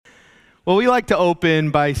Well, we like to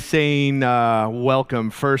open by saying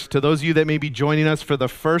welcome first to those of you that may be joining us for the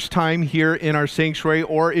first time here in our sanctuary,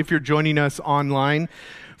 or if you're joining us online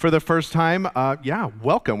for the first time,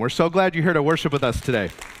 welcome. We're so glad you're here to worship with us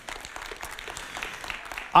today.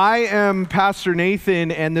 I am Pastor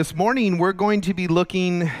Nathan, and this morning we're going to be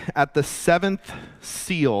looking at the seventh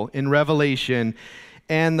seal in Revelation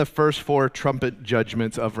and the first four trumpet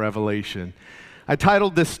judgments of Revelation. I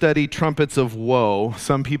titled this study Trumpets of Woe.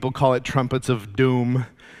 Some people call it Trumpets of Doom,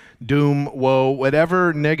 woe,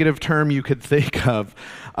 whatever negative term you could think of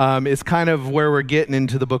is kind of where we're getting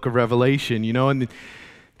into the book of Revelation, you know. And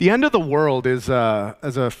the end of the world is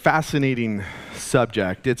a fascinating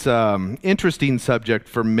subject. It's an interesting subject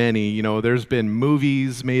for many. You know, there's been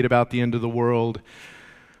movies made about the end of the world.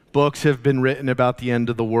 Books have been written about the end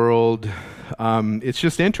of the world. It's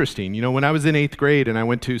just interesting. You know, when I was in 8th grade and I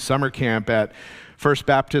went to summer camp at First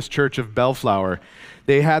Baptist Church of Bellflower,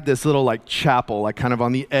 they had this little chapel, kind of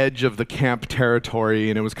on the edge of the camp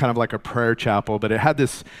territory, and it was kind of like a prayer chapel, but it had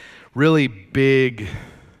this really big,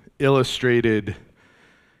 illustrated,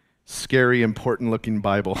 scary, important looking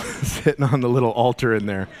Bible sitting on the little altar in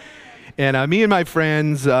there. And me and my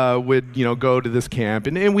friends would, go to this camp,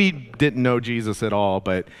 and we didn't know Jesus at all,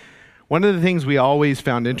 but one of the things we always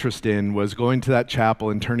found interest in was going to that chapel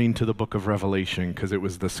and turning to the book of Revelation, because it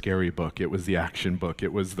was the scary book, it was the action book,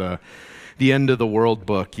 it was the end of the world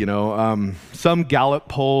book, you know. Some Gallup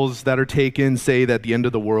polls that are taken say that the end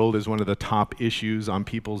of the world is one of the top issues on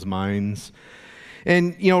people's minds.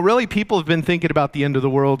 And, really people have been thinking about the end of the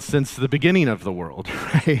world since the beginning of the world,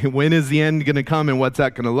 right? When is the end going to come and what's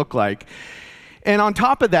that going to look like? And on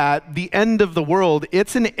top of that, the end of the world,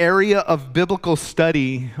 it's an area of biblical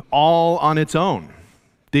study all on its own.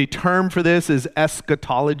 The term for this is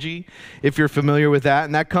eschatology, if you're familiar with that,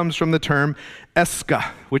 and that comes from the term escha,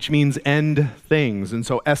 which means end things. And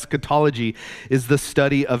so eschatology is the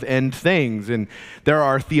study of end things. And there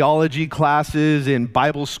are theology classes in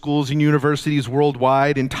Bible schools and universities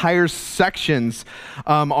worldwide. Entire sections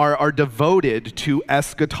are devoted to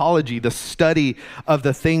eschatology, the study of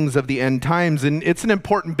the things of the end times. And it's an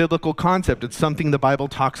important biblical concept. It's something the Bible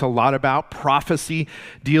talks a lot about. Prophecy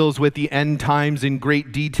deals with the end times in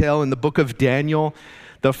great detail. In the book of Daniel,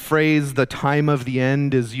 the phrase, the time of the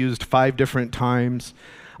end, is used 5 different times.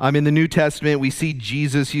 In the New Testament, we see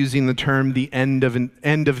Jesus using the term the end of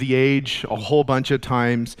the age a whole bunch of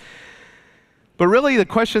times. But really, the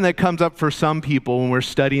question that comes up for some people when we're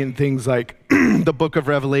studying things like the book of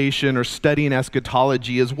Revelation or studying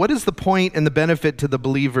eschatology is, what is the point and the benefit to the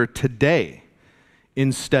believer today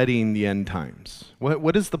in studying the end times?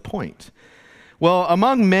 What is the point? Well,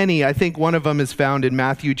 among many, I think one of them is found in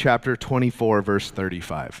Matthew chapter 24, verse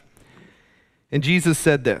 35. And Jesus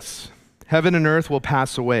said this, "Heaven and earth will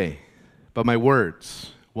pass away, but my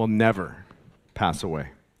words will never pass away."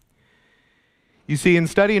 You see, in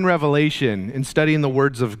studying Revelation, in studying the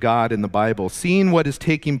words of God in the Bible, seeing what is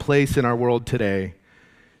taking place in our world today,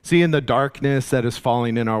 seeing the darkness that is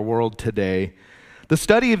falling in our world today, the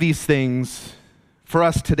study of these things for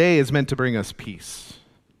us today is meant to bring us peace.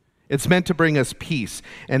 It's meant to bring us peace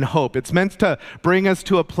and hope. It's meant to bring us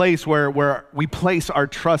to a place where we place our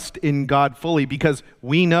trust in God fully, because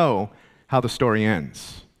we know how the story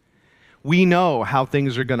ends. We know how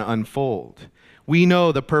things are going to unfold. We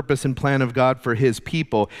know the purpose and plan of God for his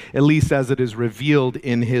people, at least as it is revealed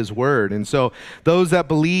in his word. And so those that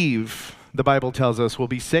believe, the Bible tells us, will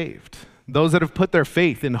be saved. Those that have put their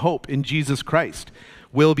faith and hope in Jesus Christ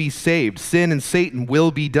will be saved. Sin and Satan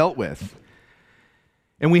will be dealt with.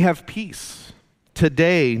 And we have peace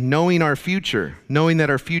today, knowing our future, knowing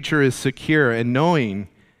that our future is secure, and knowing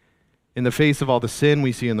in the face of all the sin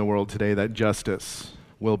we see in the world today that justice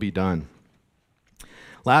will be done.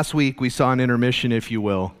 Last week, we saw an intermission, if you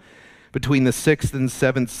will, between the 6th and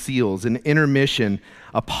 7th seals, an intermission,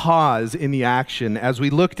 a pause in the action, as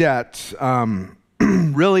we looked at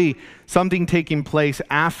really something taking place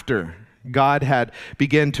after God had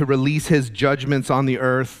begun to release his judgments on the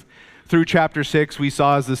earth. Through chapter 6, we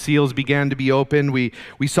saw as the seals began to be opened, we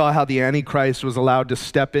saw how the Antichrist was allowed to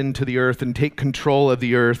step into the earth and take control of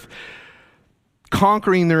the earth,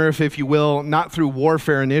 conquering the earth, if you will, not through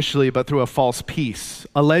warfare initially, but through a false peace,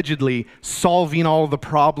 allegedly solving all the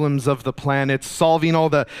problems of the planet, solving all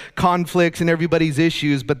the conflicts and everybody's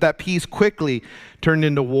issues, but that peace quickly turned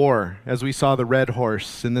into war, as we saw the red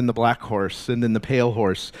horse, and then the black horse, and then the pale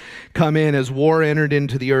horse come in as war entered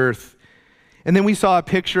into the earth. And then we saw a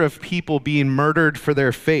picture of people being murdered for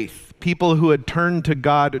their faith, people who had turned to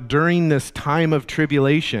God during this time of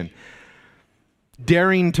tribulation,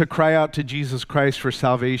 daring to cry out to Jesus Christ for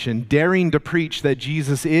salvation, daring to preach that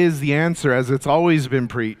Jesus is the answer as it's always been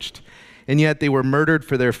preached. and yet they were murdered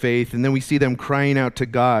for their faith. And then we see them crying out to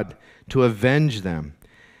God to avenge them.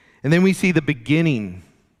 And then we see the beginning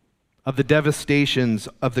of the devastations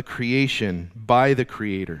of the creation by the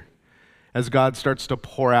Creator, as God starts to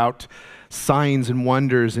pour out signs and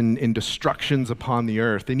wonders and destructions upon the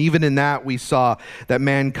earth. And even in that, we saw that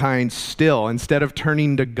mankind still, instead of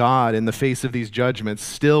turning to God in the face of these judgments,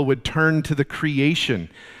 still would turn to the creation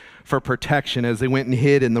for protection as they went and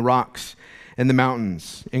hid in the rocks and the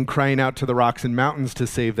mountains, and crying out to the rocks and mountains to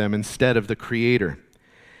save them instead of the Creator.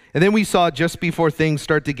 And then we saw, just before things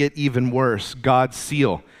start to get even worse, God's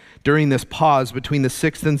seal. During this pause between the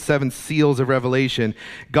 6th and 7th seals of Revelation,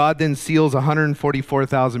 God then seals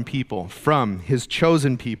 144,000 people from his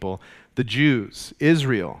chosen people, the Jews,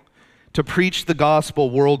 Israel, to preach the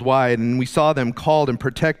gospel worldwide. And we saw them called and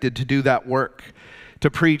protected to do that work,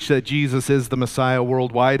 to preach that Jesus is the Messiah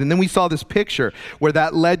worldwide. And then we saw this picture where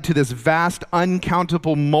that led to this vast,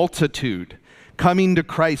 uncountable multitude coming to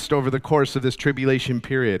Christ over the course of this tribulation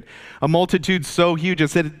period. A multitude so huge it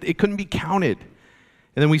said it couldn't be counted.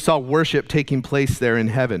 And then we saw worship taking place there in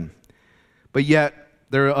heaven. But yet,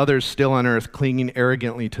 there are others still on earth clinging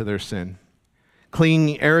arrogantly to their sin,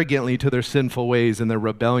 clinging arrogantly to their sinful ways and their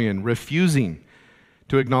rebellion, refusing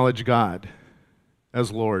to acknowledge God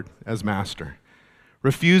as Lord, as Master,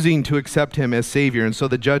 refusing to accept him as Savior. And so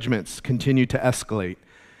the judgments continue to escalate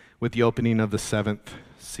with the opening of the 7th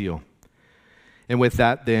seal. And with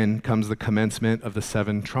that then comes the commencement of the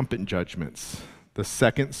 7 trumpet judgments, the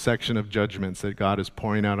second section of judgments that God is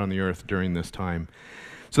pouring out on the earth during this time.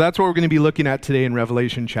 So that's what we're going to be looking at today in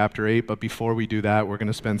Revelation chapter 8. But before we do that, we're going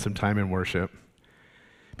to spend some time in worship.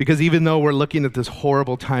 Because even though we're looking at this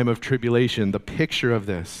horrible time of tribulation, the picture of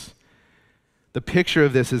this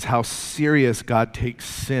is how serious God takes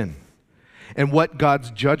sin and what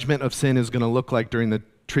God's judgment of sin is going to look like during the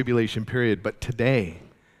tribulation period. But today,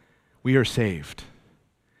 we are saved.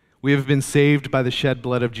 We have been saved by the shed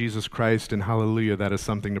blood of Jesus Christ, and hallelujah, that is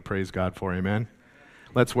something to praise God for, amen?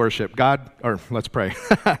 Let's worship God, or let's pray,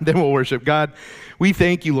 then we'll worship God. We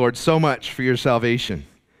thank you, Lord, so much for your salvation.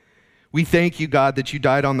 We thank you, God, that you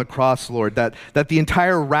died on the cross, Lord, that the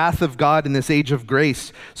entire wrath of God in this age of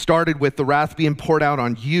grace started with the wrath being poured out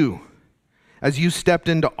on you as you stepped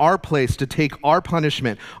into our place to take our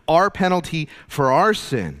punishment, our penalty for our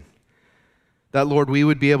sin. That, Lord, we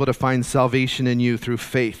would be able to find salvation in you through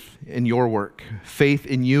faith in your work, faith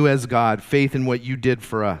in you as God, faith in what you did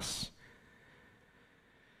for us.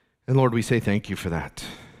 And Lord, we say thank you for that.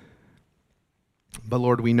 But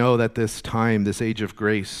Lord, we know that this time, this age of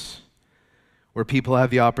grace, where people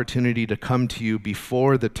have the opportunity to come to you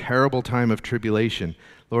before the terrible time of tribulation,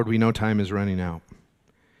 Lord, we know time is running out.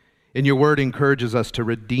 And your word encourages us to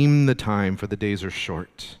redeem the time, for the days are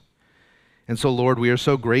short. And so, Lord, we are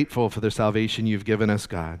so grateful for the salvation you've given us,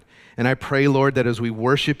 God. And I pray, Lord, that as we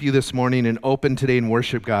worship you this morning and open today in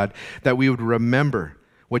worship, God, that we would remember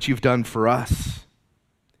what you've done for us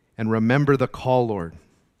and remember the call, Lord,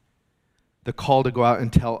 the call to go out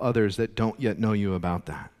and tell others that don't yet know you about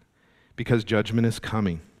that, because judgment is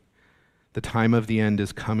coming. The time of the end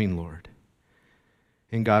is coming, Lord.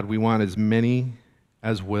 And God, we want as many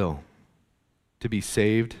as will to be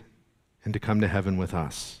saved and to come to heaven with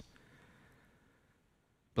us.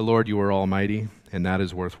 But Lord, you are almighty, and that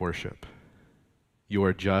is worth worship. You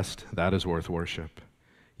are just, that is worth worship.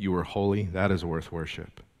 You are holy, that is worth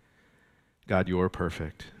worship. God, you are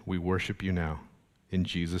perfect. We worship you now. In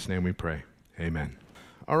Jesus' name we pray. Amen.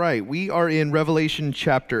 All right, we are in Revelation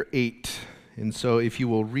chapter 8. And so if you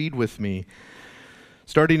will read with me,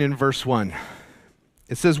 starting in verse 1.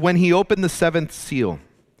 It says, "When he opened the 7th seal,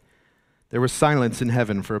 there was silence in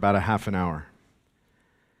heaven for about a half an hour.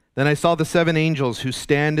 Then I saw the 7 angels who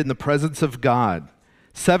stand in the presence of God.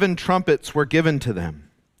 7 trumpets were given to them.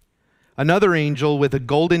 Another angel with a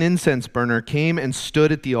golden incense burner came and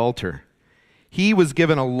stood at the altar. He was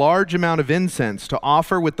given a large amount of incense to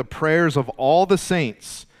offer with the prayers of all the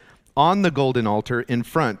saints on the golden altar in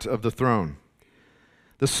front of the throne.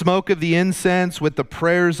 The smoke of the incense with the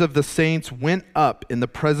prayers of the saints went up in the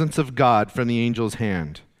presence of God from the angel's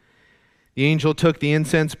hand. The angel took the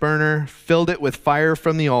incense burner, filled it with fire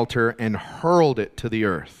from the altar, and hurled it to the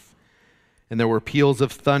earth. And there were peals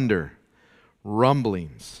of thunder,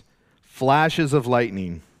 rumblings, flashes of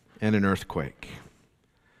lightning, and an earthquake."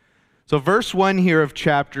 So verse 1 here of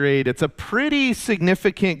chapter 8, it's a pretty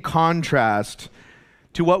significant contrast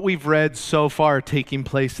to what we've read so far taking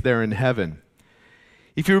place there in heaven.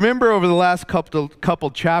 If you remember over the last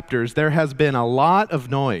couple chapters, there has been a lot of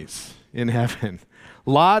noise in heaven.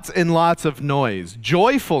 Lots and lots of noise,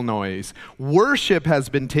 joyful noise. Worship has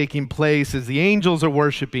been taking place as the angels are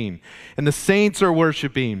worshiping, and the saints are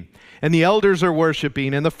worshiping, and the elders are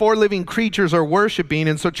worshiping, and the four living creatures are worshiping.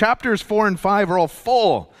 And so chapters 4 and 5 are all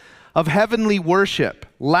full of heavenly worship,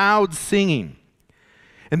 loud singing.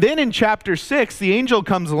 And then in chapter 6, the angel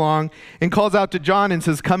comes along and calls out to John and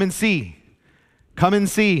says, come and see, come and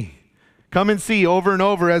see. Come and see, over and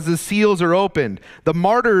over as the seals are opened. The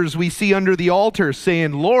martyrs we see under the altar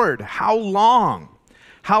saying, Lord, how long?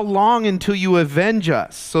 How long until you avenge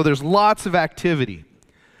us? So there's lots of activity,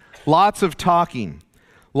 lots of talking,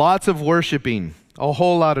 lots of worshiping, a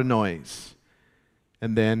whole lot of noise.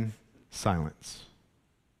 And then silence.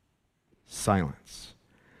 Silence.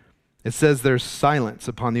 It says there's silence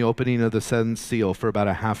upon the opening of the seventh seal for about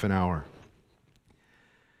a half an hour.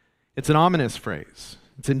 It's an ominous phrase.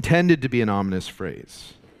 It's intended to be an ominous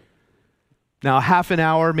phrase. Now, half an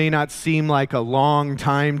hour may not seem like a long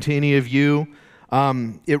time to any of you.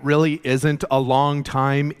 It really isn't a long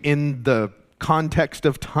time in the context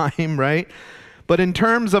of time, right? But in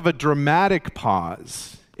terms of a dramatic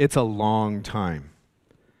pause, it's a long time.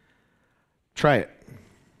 Try it.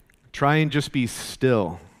 Try and just be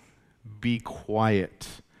still. Be quiet.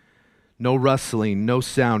 No rustling, no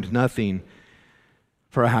sound, nothing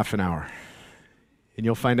for a half an hour. And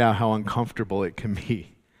you'll find out how uncomfortable it can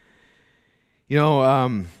be. You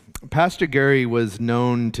know, Pastor Gary was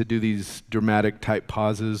known to do these dramatic type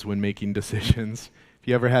pauses when making decisions. If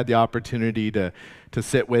you ever had the opportunity to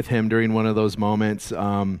sit with him during one of those moments,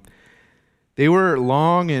 they were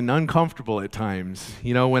long and uncomfortable at times.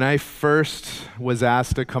 You know, when I first was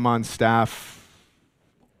asked to come on staff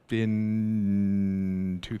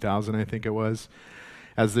in 2000, I think it was,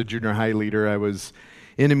 as the junior high leader, I was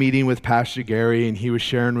in a meeting with Pastor Gary, and he was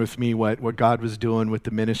sharing with me what God was doing with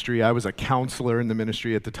the ministry. I was a counselor in the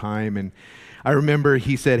ministry at the time, and I remember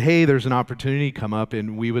he said, hey, there's an opportunity come up,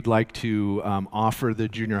 and we would like to offer the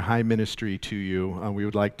junior high ministry to you. We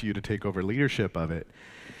would like you to take over leadership of it.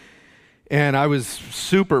 And I was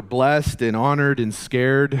super blessed and honored and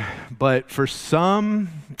scared, but for some,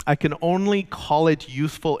 I can only call it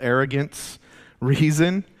youthful arrogance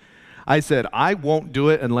reason, I said, I won't do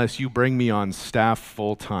it unless you bring me on staff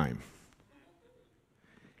full time.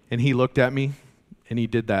 And he looked at me, and he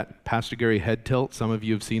did that Pastor Gary head tilt. Some of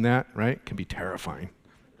you have seen that, right? It can be terrifying.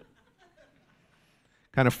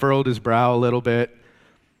 Kind of furrowed his brow a little bit,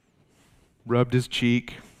 rubbed his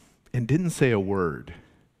cheek, and didn't say a word.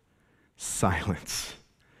 Silence.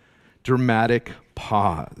 Dramatic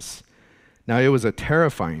pause. Now, it was a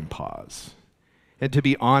terrifying pause. And to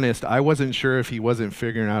be honest, I wasn't sure if he wasn't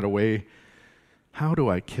figuring out a way, how do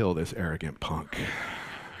I kill this arrogant punk?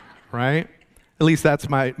 Right? At least that's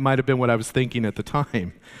might have been what I was thinking at the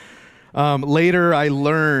time. Later, I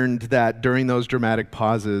learned that during those dramatic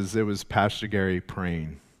pauses, it was Pastor Gary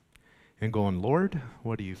praying and going, Lord,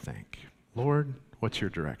 what do you think? Lord, what's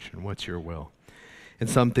your direction? What's your will? And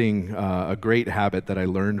something, a great habit that I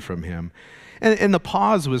learned from him. And the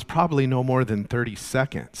pause was probably no more than 30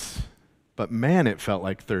 seconds. But man, it felt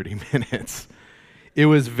like 30 minutes. It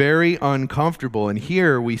was very uncomfortable. And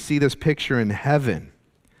here we see this picture in heaven.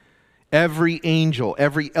 Every angel,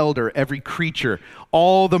 every elder, every creature,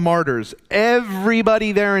 all the martyrs,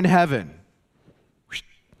 everybody there in heaven,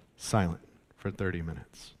 silent for 30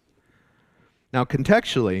 minutes. Now,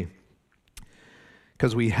 contextually,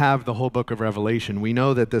 because we have the whole book of Revelation, we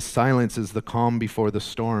know that this silence is the calm before the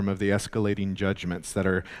storm of the escalating judgments that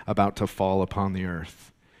are about to fall upon the earth.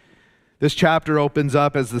 This chapter opens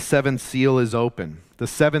up as the seventh seal is open. The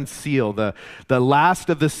seventh seal, the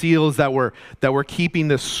last of the seals that were keeping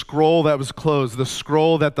the scroll that was closed, the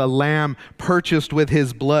scroll that the Lamb purchased with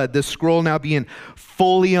his blood, this scroll now being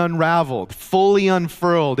fully unraveled, fully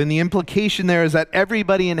unfurled. And the implication there is that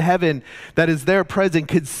everybody in heaven that is there present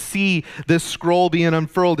could see this scroll being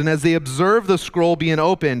unfurled. And as they observe the scroll being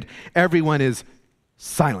opened, everyone is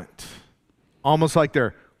silent, almost like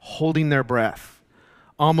they're holding their breath.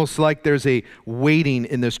 Almost like there's a waiting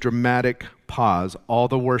in this dramatic pause. All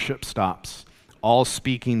the worship stops. All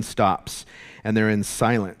speaking stops. And they're in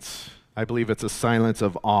silence. I believe it's a silence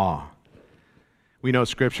of awe. We know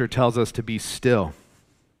Scripture tells us to be still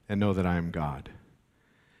and know that I am God.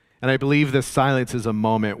 And I believe this silence is a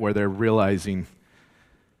moment where they're realizing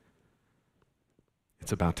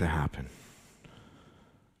it's about to happen.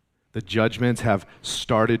 The judgments have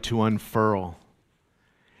started to unfurl.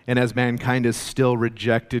 And as mankind has still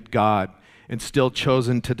rejected God and still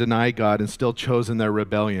chosen to deny God and still chosen their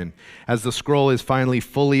rebellion, as the scroll is finally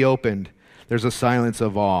fully opened, there's a silence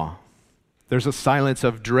of awe. There's a silence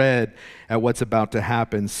of dread at what's about to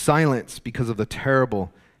happen. Silence because of the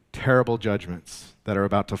terrible, terrible judgments that are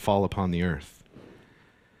about to fall upon the earth.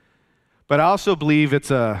 But I also believe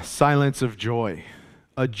it's a silence of joy,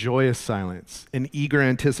 a joyous silence, an eager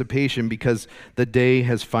anticipation because the day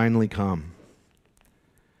has finally come.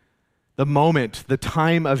 The moment, the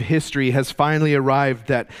time of history has finally arrived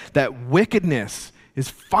that wickedness is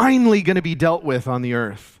finally going to be dealt with on the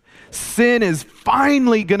earth. Sin is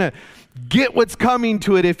finally going to get what's coming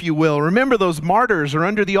to it, if you will. Remember, those martyrs are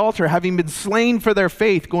under the altar having been slain for their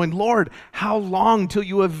faith, going, Lord, how long till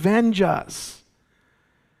you avenge us?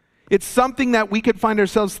 It's something that we could find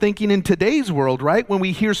ourselves thinking in today's world, right? When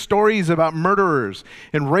we hear stories about murderers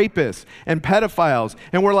and rapists and pedophiles,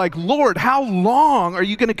 and we're like, Lord, how long are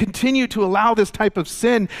you going to continue to allow this type of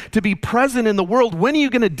sin to be present in the world? When are you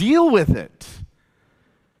going to deal with it?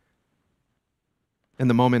 And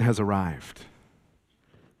the moment has arrived.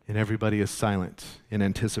 And everybody is silent in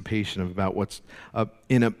anticipation about what's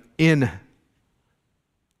in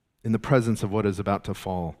the presence of what is about to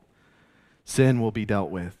fall. Sin will be dealt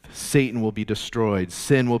with. Satan will be destroyed.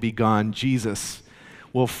 Sin will be gone. Jesus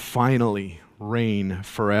will finally reign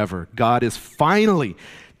forever. God is finally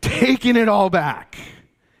taking it all back.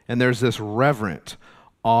 And there's this reverent,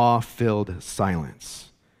 awe-filled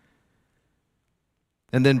silence.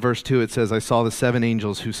 And then verse 2, it says, I saw the 7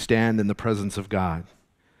 angels who stand in the presence of God.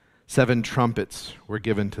 7 trumpets were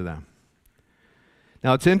given to them.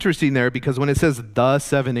 Now, it's interesting there because when it says the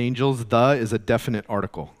 7 angels, the is a definite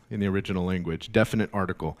article in the original language, definite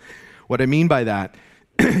article. What I mean by that,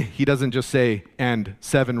 he doesn't just say, and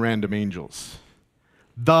 7 random angels.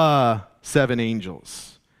 The 7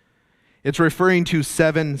 angels. It's referring to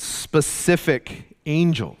 7 specific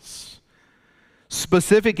angels.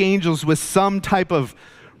 Specific angels with some type of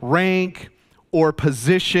rank or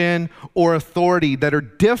position or authority that are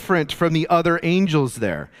different from the other angels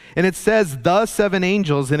there. And it says the 7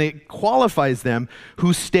 angels, and it qualifies them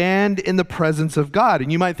who stand in the presence of God. And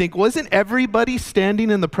you might think, well, isn't everybody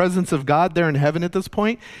standing in the presence of God there in heaven at this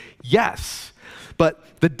point? Yes. But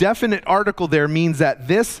the definite article there means that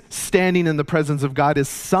this standing in the presence of God is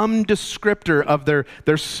some descriptor of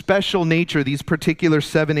their special nature, these particular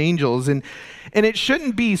 7 angels. And it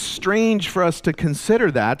shouldn't be strange for us to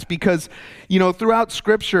consider that because, throughout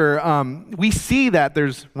Scripture, we see that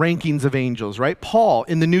there's rankings of angels, right? Paul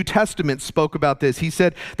in the New Testament spoke about this. He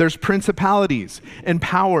said there's principalities and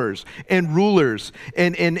powers and rulers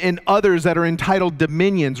and others that are entitled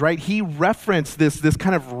dominions, right? He referenced this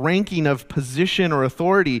kind of ranking of position or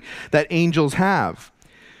authority that angels have.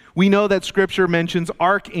 We know that Scripture mentions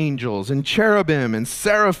archangels and cherubim and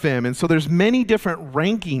seraphim, and so there's many different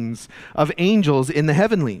rankings of angels in the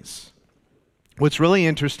heavenlies. What's really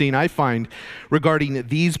interesting, I find, regarding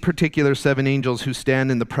these particular 7 angels who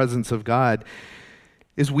stand in the presence of God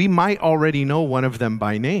is we might already know one of them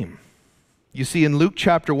by name. You see, in Luke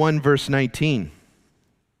chapter 1, verse 19,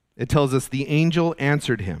 it tells us, the angel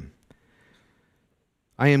answered him,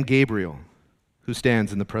 I am Gabriel, who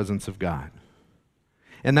stands in the presence of God.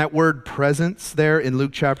 And that word presence there in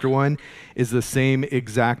Luke chapter 1 is the same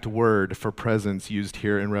exact word for presence used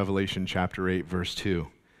here in Revelation chapter 8, verse 2.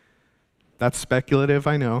 That's speculative,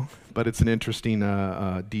 I know, but it's an interesting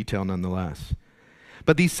detail nonetheless.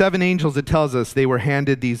 But these 7 angels, it tells us, they were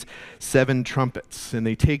handed these 7 trumpets. And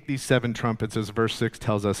they take these 7 trumpets, as verse 6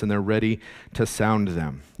 tells us, and they're ready to sound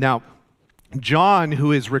them. Now, John,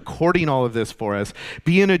 who is recording all of this for us,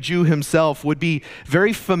 being a Jew himself, would be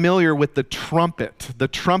very familiar with the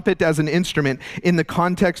trumpet as an instrument in the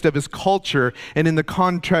context of his culture and in the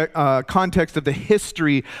context of the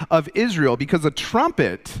history of Israel. Because a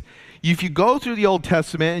trumpet, if you go through the Old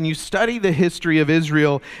Testament and you study the history of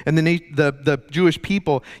Israel and the Jewish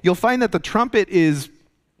people, you'll find that the trumpet is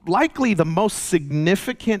likely the most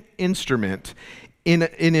significant instrument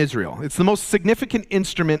in Israel. It's the most significant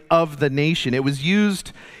instrument of the nation. It was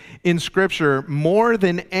used in Scripture more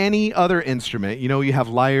than any other instrument. You have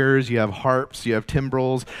lyres, you have harps, you have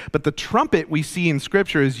timbrels, but the trumpet we see in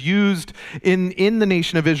Scripture is used in the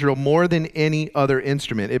nation of Israel more than any other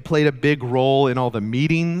instrument. It played a big role in all the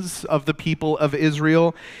meetings of the people of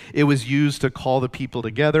Israel. It was used to call the people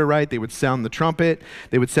together, right? They would sound the trumpet,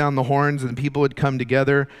 they would sound the horns, and the people would come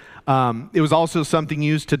together. It was also something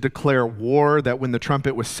used to declare war, that when the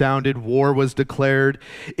trumpet was sounded, war was declared.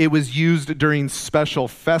 It was used during special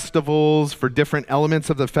festivals for different elements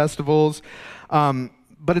of the festivals.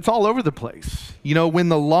 But it's all over the place. When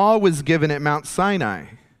the law was given at Mount Sinai,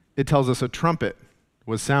 it tells us a trumpet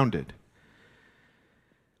was sounded.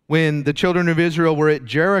 When the children of Israel were at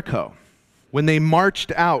Jericho, when they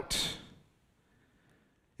marched out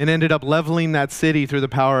and ended up leveling that city through the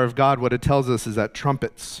power of God, what it tells us is that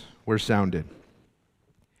trumpets were sounded.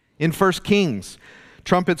 In 1 Kings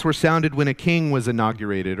Trumpets were sounded when a king was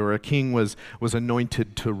inaugurated or a king was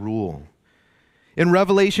anointed to rule. In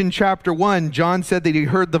Revelation chapter 1, John said that he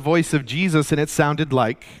heard the voice of Jesus and it sounded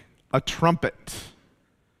like a trumpet.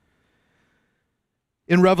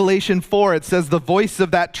 In Revelation 4, it says the voice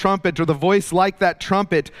of that trumpet, or the voice like that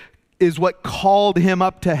trumpet, is what called him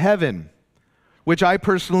up to heaven, which I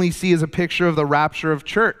personally see as a picture of the rapture of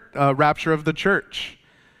the church.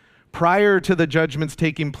 Prior to the judgments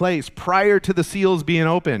taking place, prior to the seals being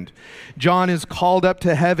opened, John is called up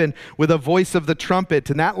to heaven with a voice of the trumpet,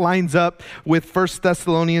 and that lines up with 1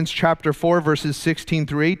 Thessalonians chapter 4, verses 16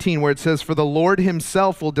 through 18, where it says, "For the Lord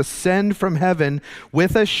himself will descend from heaven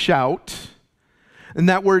with a shout," and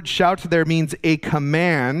that word shout there means a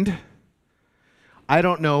command. I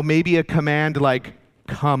don't know, maybe a command like,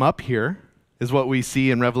 "Come up here," is what we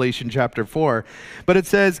see in Revelation chapter 4. But it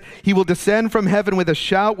says, he will descend from heaven with a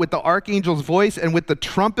shout, with the archangel's voice, and with the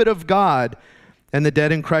trumpet of God, and the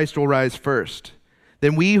dead in Christ will rise first.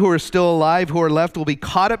 Then we who are still alive, who are left, will be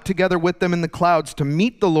caught up together with them in the clouds to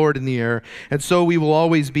meet the Lord in the air, and so we will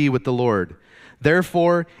always be with the Lord.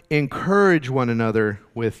 Therefore, encourage one another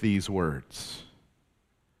with these words.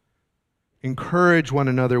 Encourage one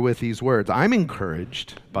another with these words. I'm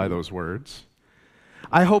encouraged by those words.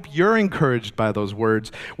 I hope you're encouraged by those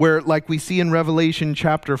words, where, like we see in Revelation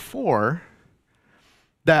chapter 4,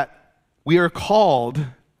 that we are called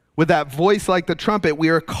with that voice like the trumpet. We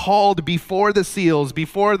are called before the seals,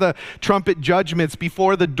 before the trumpet judgments,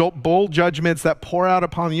 before the bowl judgments that pour out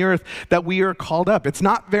upon the earth, that we are called up. It's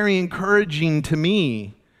not very encouraging to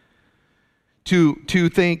me to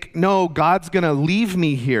think, no, God's going to leave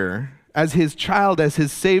me here as his child, as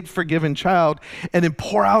his saved, forgiven child, and then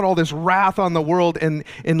pour out all this wrath on the world and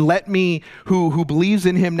let me, who believes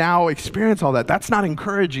in him now, experience all that. That's not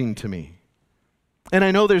encouraging to me. And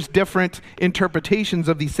I know there's different interpretations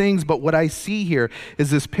of these things, but what I see here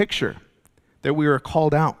is this picture that we are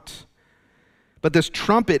called out. But this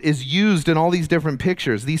trumpet is used in all these different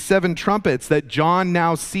pictures. These 7 trumpets that John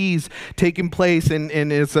now sees taking place, and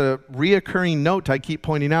it's a reoccurring note I keep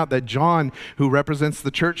pointing out, that John, who represents the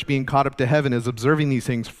church being caught up to heaven, is observing these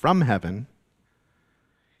things from heaven.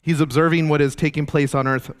 He's observing what is taking place on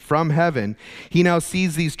earth from heaven. He now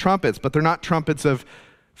sees these trumpets, but they're not trumpets of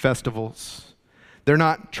festivals. They're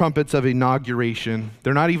not trumpets of inauguration.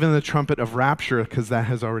 They're not even the trumpet of rapture, because that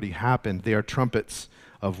has already happened. They are trumpets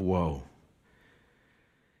of woe.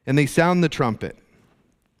 And they sound the trumpet.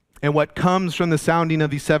 And what comes from the sounding of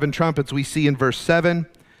these 7 trumpets we see in verse 7,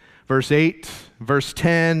 verse 8, verse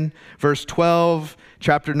 10, verse 12,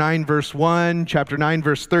 chapter 9, verse 1, chapter 9,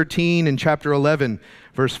 verse 13, and chapter 11,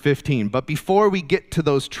 verse 15. But before we get to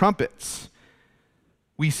those trumpets,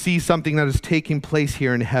 we see something that is taking place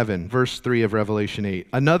here in heaven. Verse 3 of Revelation 8.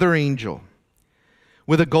 Another angel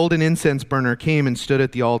with a golden incense burner came and stood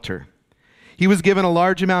at the altar. He was given a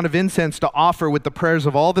large amount of incense to offer with the prayers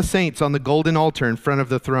of all the saints on the golden altar in front of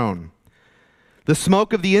the throne. The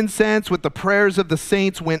smoke of the incense with the prayers of the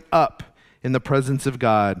saints went up in the presence of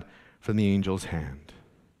God from the angel's hand.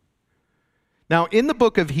 Now, in the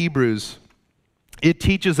book of Hebrews, it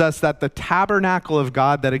teaches us that the tabernacle of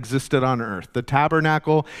God that existed on earth, the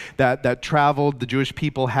tabernacle that traveled, the Jewish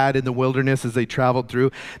people had in the wilderness as they traveled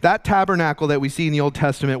through, that tabernacle that we see in the Old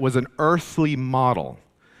Testament was an earthly model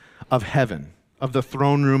of heaven, of the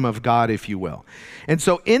throne room of God, if you will. And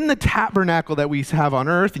so in the tabernacle that we have on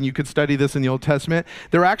earth, and you could study this in the Old Testament,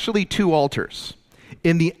 there are actually 2 altars.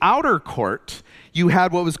 In the outer court, you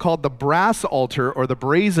had what was called the brass altar or the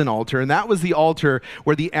brazen altar, and that was the altar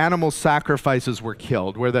where the animal sacrifices were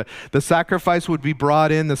killed, where the sacrifice would be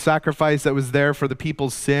brought in, the sacrifice that was there for the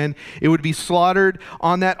people's sin. It would be slaughtered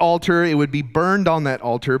on that altar, it would be burned on that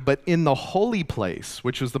altar, but in the holy place,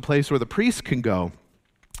 which was the place where the priests can go,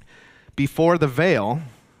 before the veil,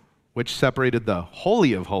 which separated the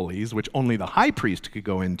Holy of Holies, which only the high priest could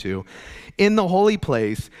go into, in the holy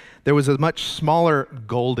place, there was a much smaller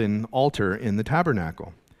golden altar in the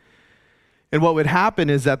tabernacle. And what would happen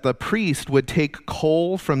is that the priest would take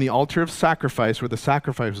coal from the altar of sacrifice where the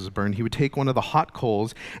sacrifice was burned. He would take one of the hot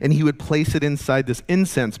coals and he would place it inside this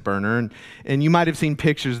incense burner. And you might have seen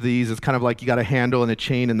pictures of these. It's kind of like you got a handle and a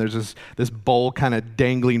chain and there's this bowl kind of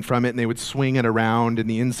dangling from it, and they would swing it around and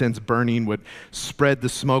the incense burning would spread the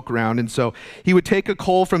smoke around. And so he would take a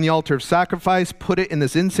coal from the altar of sacrifice, put it in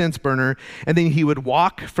this incense burner, and then he would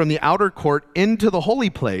walk from the outer court into the holy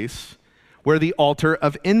place where the altar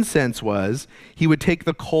of incense was. He would take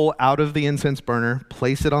the coal out of the incense burner,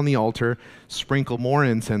 place it on the altar, sprinkle more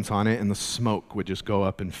incense on it, and the smoke would just go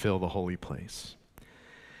up and fill the holy place.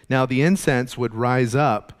 Now, the incense would rise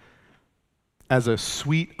up as a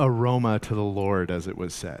sweet aroma to the Lord, as it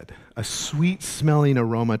was said. A sweet smelling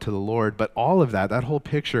aroma to the Lord. But all of that whole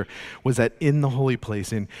picture was that in the holy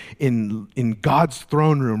place, in God's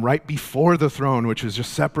throne room, right before the throne, which was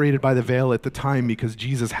just separated by the veil at the time because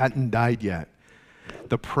Jesus hadn't died yet,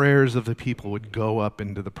 the prayers of the people would go up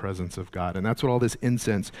into the presence of God. And that's what all this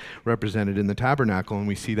incense represented in the tabernacle. And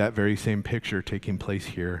we see that very same picture taking place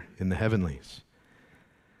here in the heavenlies.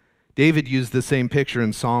 David used the same picture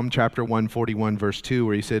in Psalm chapter 141, verse 2,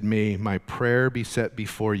 where he said, "May my prayer be set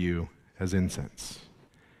before you as incense."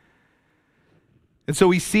 And so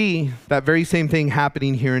we see that very same thing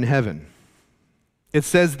happening here in heaven. It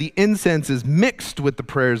says the incense is mixed with the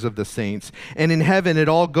prayers of the saints, and in heaven it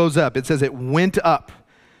all goes up. It says it went up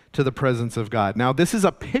to the presence of God. Now, this is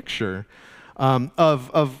a picture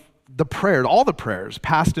of the prayer, all the prayers,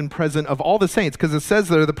 past and present, of all the saints, because it says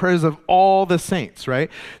they're the prayers of all the saints, right?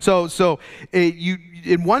 So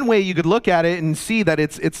in one way you could look at it and see that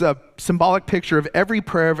it's a symbolic picture of every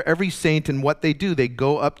prayer of every saint and what they do. They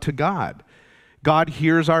go up to God. God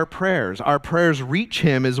hears our prayers. Our prayers reach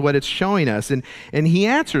him is what it's showing us, and he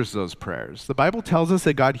answers those prayers. The Bible tells us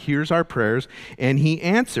that God hears our prayers and he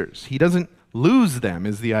answers. He doesn't lose them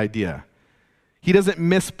is the idea. He doesn't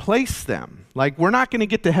misplace them. Like, we're not going to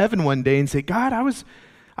get to heaven one day and say, "God, I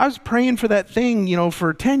was praying for that thing,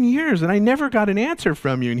 for 10 years and I never got an answer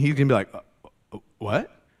from you." And he's going to be like,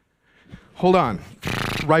 "What? Hold on."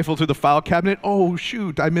 Rifle to the file cabinet. "Oh,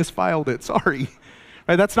 shoot, I misfiled it. Sorry."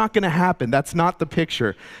 Right? That's not going to happen. That's not the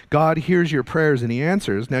picture. God hears your prayers and he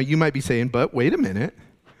answers. Now, you might be saying, "But wait a minute.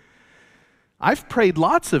 I've prayed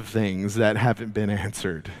lots of things that haven't been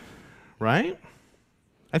answered." Right?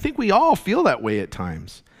 I think we all feel that way at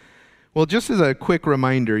times. Well, just as a quick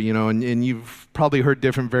reminder, and you've probably heard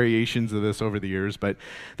different variations of this over the years, but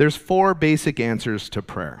there's 4 basic answers to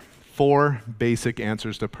prayer. 4 basic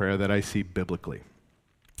answers to prayer that I see biblically.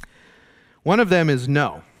 One of them is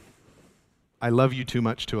no. I love you too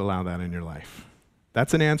much to allow that in your life.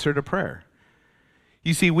 That's an answer to prayer.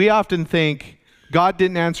 You see, we often think God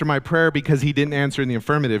didn't answer my prayer because he didn't answer in the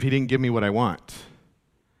affirmative. He didn't give me what I want.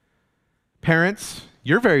 Parents,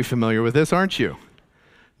 you're very familiar with this, aren't you?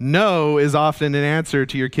 No is often an answer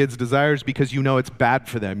to your kids' desires because you know it's bad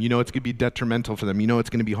for them. You know it's going to be detrimental for them. You know it's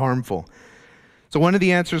going to be harmful. So one of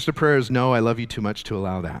the answers to prayer is no, I love you too much to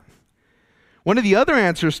allow that. One of the other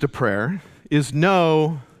answers to prayer is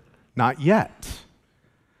no, not yet.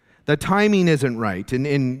 The timing isn't right.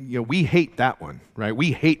 And we hate that one, right?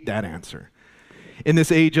 We hate that answer. In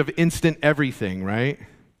this age of instant everything, right?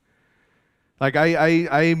 Like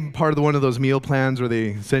I'm part of one of those meal plans where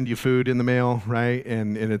they send you food in the mail, right?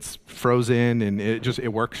 And it's frozen and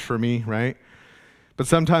it works for me, right? But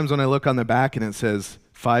sometimes when I look on the back and it says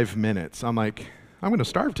 5 minutes, I'm like, I'm going to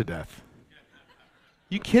starve to death.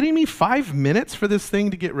 You kidding me? 5 minutes for this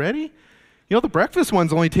thing to get ready? The breakfast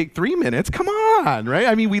ones only take 3 minutes. Come on, right?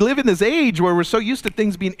 I mean, we live in this age where we're so used to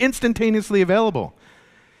things being instantaneously available.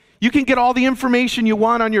 You can get all the information you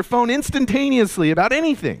want on your phone instantaneously about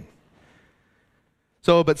anything.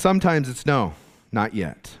 But sometimes it's no, not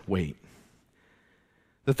yet, wait.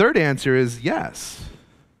 The third answer is yes.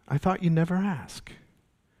 I thought you'd never ask.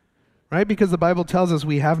 Right? Because the Bible tells us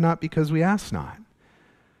we have not because we ask not.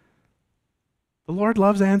 The Lord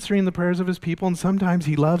loves answering the prayers of his people, and sometimes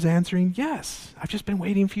he loves answering, yes, I've just been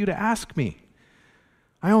waiting for you to ask me.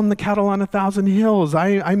 I own the cattle on 1,000 hills.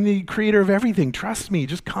 I'm the creator of everything. Trust me.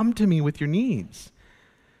 Just come to me with your needs.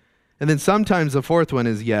 And then sometimes the fourth one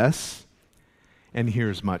is yes, and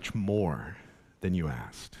here's much more than you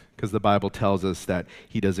asked. Because the Bible tells us that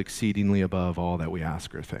he does exceedingly above all that we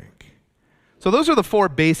ask or think. So those are the 4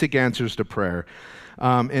 basic answers to prayer.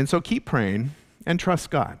 And so keep praying and trust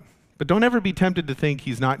God. But don't ever be tempted to think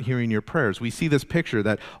he's not hearing your prayers. We see this picture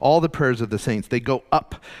that all the prayers of the saints, they go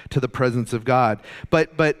up to the presence of God.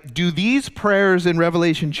 But do these prayers in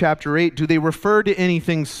Revelation chapter 8, do they refer to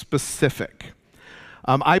anything specific?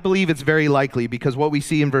 I believe it's very likely because what we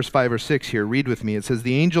see in verse 5 or 6 here, read with me. It says,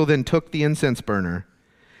 the angel then took the incense burner,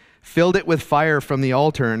 filled it with fire from the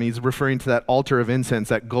altar, and he's referring to that altar of incense,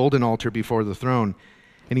 that golden altar before the throne,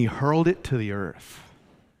 and he hurled it to the earth.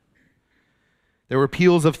 There were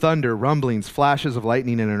peals of thunder, rumblings, flashes of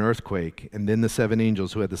lightning, and an earthquake, and then the 7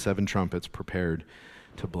 angels who had the 7 trumpets prepared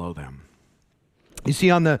to blow them. You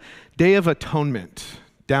see, on the Day of Atonement,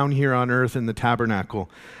 down here on earth in the tabernacle,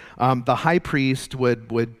 the high priest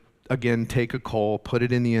would again take a coal, put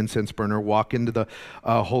it in the incense burner, walk into the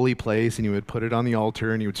holy place, and he would put it on the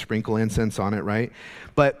altar, and he would sprinkle incense on it, right?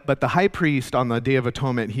 But the high priest on the Day of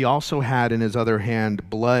Atonement, he also had in his other hand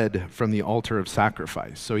blood from the altar of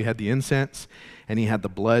sacrifice. So he had the incense, and he had the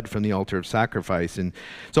blood from the altar of sacrifice. And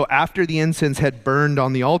so after the incense had burned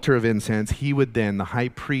on the altar of incense, he would then, the high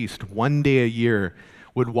priest, one day a year,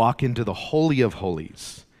 would walk into the Holy of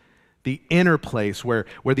Holies, the inner place where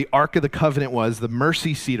the Ark of the Covenant was, the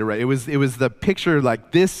mercy seat. Right? It was the picture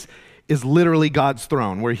like this is literally God's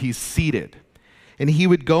throne where he's seated. And he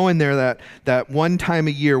would go in there that one time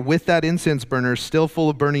a year with that incense burner still full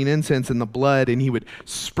of burning incense and the blood, and he would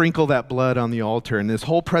sprinkle that blood on the altar. And this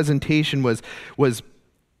whole presentation was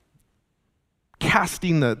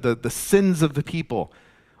casting the sins of the people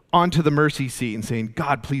onto the mercy seat and saying,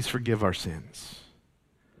 God, please forgive our sins.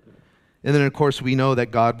 And then, of course, we know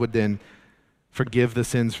that God would then forgive the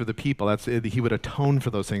sins for the people. He would atone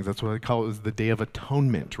for those things. That's what I call it, was the Day of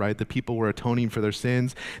Atonement, right? The people were atoning for their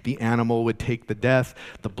sins. The animal would take the death,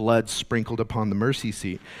 the blood sprinkled upon the mercy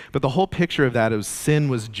seat. But the whole picture of that is sin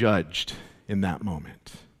was judged in that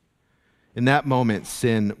moment. In that moment,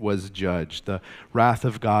 sin was judged. The wrath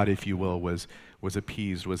of God, if you will, was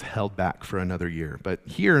appeased, was held back for another year. But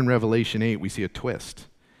here in Revelation 8, we see a twist.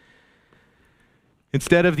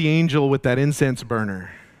 Instead of the angel with that incense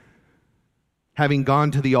burner having gone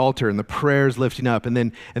to the altar and the prayers lifting up and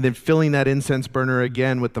then filling that incense burner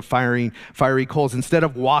again with the fiery coals, instead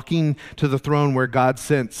of walking to the throne where God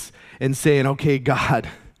sits and saying, okay, God,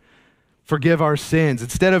 forgive our sins.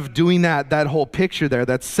 Instead of doing that whole picture there,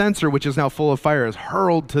 that censer, which is now full of fire, is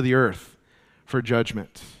hurled to the earth for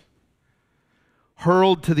judgment.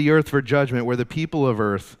 Hurled to the earth for judgment, where the people of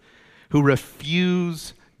earth who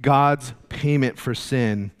refuse God's payment for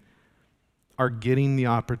sin are getting the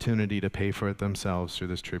opportunity to pay for it themselves through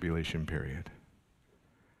this tribulation period.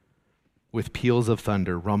 With peals of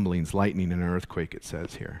thunder, rumblings, lightning, and an earthquake, it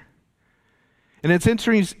says here. And it's an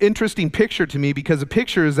interesting picture to me, because the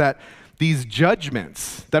picture is that these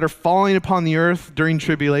judgments that are falling upon the earth during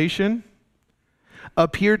tribulation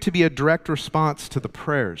appear to be a direct response to the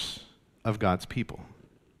prayers of God's people.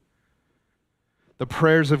 The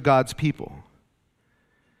prayers of God's people.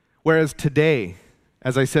 Whereas today,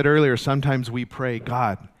 as I said earlier, sometimes we pray,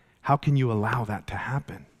 God, how can you allow that to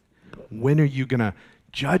happen? When are you going to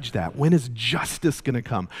judge that? When is justice going to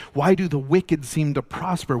come? Why do the wicked seem to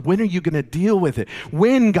prosper? When are you going to deal with it?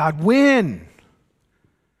 When, God, when?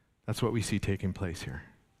 That's what we see taking place here.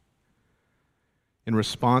 In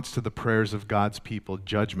response to the prayers of God's people,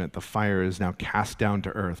 judgment, the fire, is now cast down to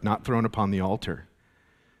earth, not thrown upon the altar.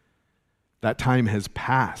 That time has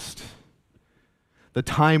passed. The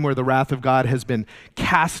time where the wrath of God has been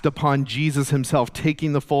cast upon Jesus himself,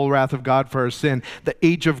 taking the full wrath of God for our sin. The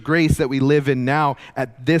age of grace that we live in now,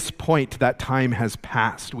 at this point, that time has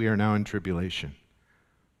passed. We are now in tribulation.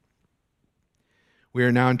 We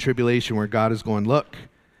are now in tribulation where God is going, look,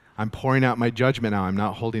 I'm pouring out my judgment now. I'm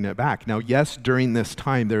not holding it back. Now, yes, during this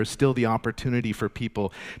time, there is still the opportunity for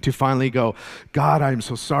people to finally go, God, I'm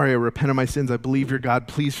so sorry. I repent of my sins. I believe you're God.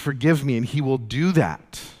 Please forgive me. And he will do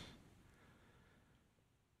that.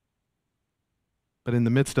 But in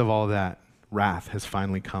the midst of all that, wrath has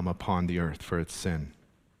finally come upon the earth for its sin.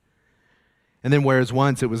 And then whereas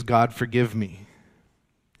once it was, God, forgive me,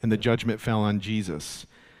 and the judgment fell on Jesus,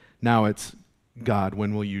 now it's, God,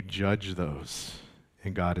 when will you judge those?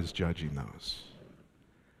 And God is judging those.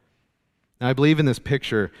 Now, I believe in this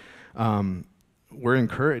picture, we're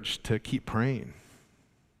encouraged to keep praying.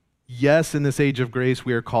 Yes, in this age of grace,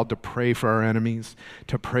 we are called to pray for our enemies,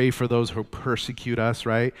 to pray for those who persecute us,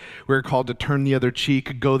 right? We're called to turn the other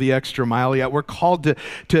cheek, go the extra mile. Yeah, we're called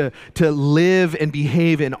to live and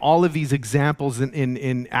behave in all of these examples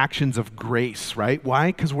in actions of grace, right? Why?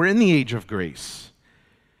 Because we're in the age of grace.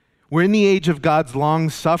 We're in the age of God's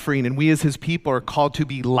long-suffering, and we as his people are called to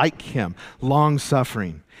be like him,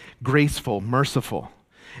 long-suffering, graceful, merciful.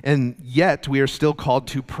 And yet, we are still called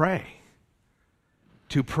to pray.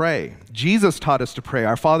 To pray. Jesus taught us to pray.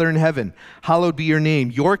 Our Father in heaven, hallowed be your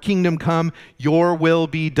name. Your kingdom come, your will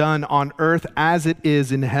be done on earth as it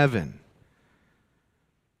is in heaven.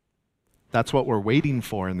 That's what we're waiting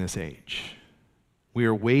for in this age. We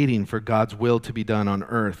are waiting for God's will to be done on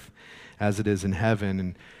earth as it is in heaven.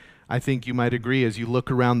 And I think you might agree, as you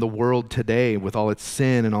look around the world today with all its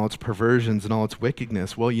sin and all its perversions and all its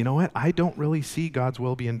wickedness, well, you know what? I don't really see God's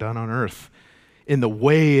will being done on earth in the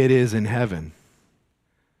way it is in heaven.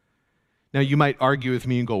 Now, you might argue with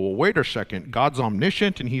me and go, well, wait a second. God's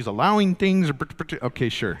omniscient and he's allowing things. Okay,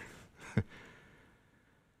 sure.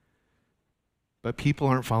 But people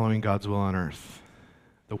aren't following God's will on earth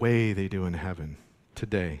the way they do in heaven.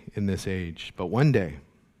 today in this age. But one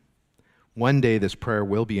day this prayer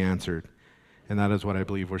will be answered. And that is what I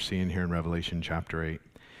believe we're seeing here in Revelation chapter 8.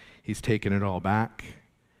 He's taken it all back.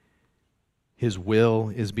 His will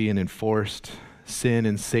is being enforced. Sin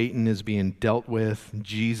and Satan is being dealt with.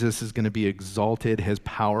 Jesus is going to be exalted. His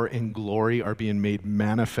power and glory are being made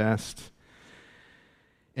manifest.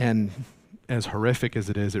 And as horrific as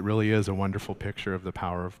it is, it really is a wonderful picture of the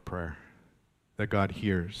power of prayer. That God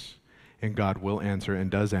hears and God will answer and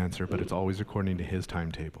does answer, but it's always according to his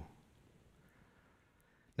timetable.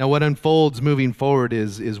 Now, what unfolds moving forward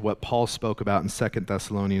is what Paul spoke about in 2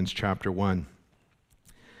 Thessalonians chapter 1.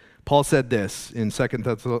 Paul said this in 2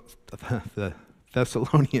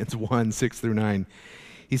 Thessalonians 1, 6 through 9.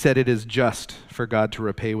 He said, "It is just for God to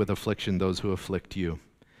repay with affliction those who afflict you,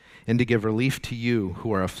 and to give relief to you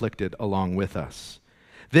who are afflicted along with us.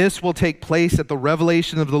 This will take place at the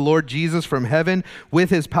revelation of the Lord Jesus from heaven with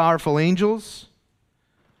his powerful angels."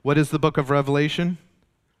 What is the book of Revelation?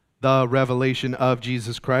 The revelation of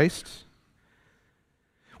Jesus Christ.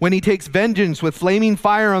 "When he takes vengeance with flaming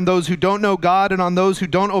fire on those who don't know God and on those who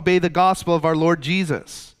don't obey the gospel of our Lord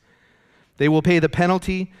Jesus. They will pay the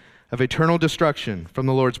penalty of eternal destruction from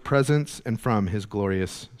the Lord's presence and from his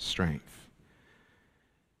glorious strength."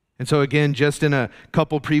 And so again, just in a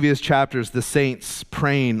couple previous chapters, the saints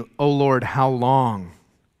praying, "O Lord, how long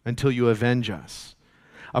until you avenge us?"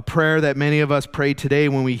 A prayer that many of us pray today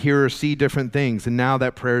when we hear or see different things, and now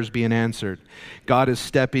that prayer is being answered. God is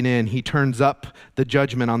stepping in. He turns up the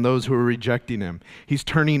judgment on those who are rejecting him. He's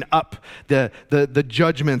turning up the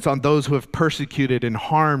judgments on those who have persecuted and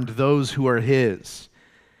harmed those who are his.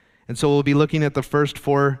 And so we'll be looking at the first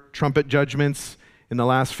 4 trumpet judgments in the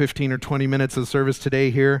last 15 or 20 minutes of service today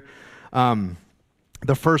here.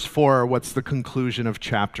 The first 4 are what's the conclusion of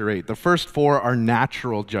chapter 8. The first 4 are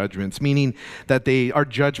natural judgments, meaning that they are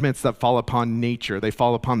judgments that fall upon nature. They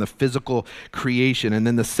fall upon the physical creation. And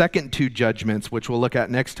then the second 2 judgments, which we'll look at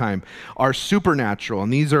next time, are supernatural.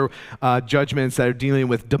 And these are judgments that are dealing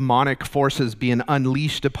with demonic forces being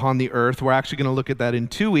unleashed upon the earth. We're actually going to look at that in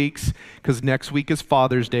 2 weeks, because next week is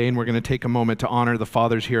Father's Day, and we're going to take a moment to honor the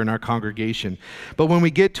fathers here in our congregation. But when we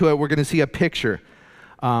get to it, we're going to see a picture.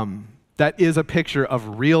 That is a picture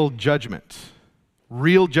of real judgment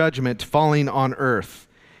falling on earth.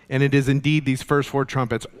 And it is indeed these first 4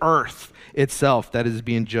 trumpets, earth itself, that is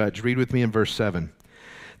being judged. Read with me in verse 7.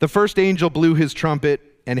 "The first angel blew his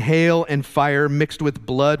trumpet, and hail and fire mixed with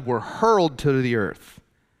blood were hurled to the earth."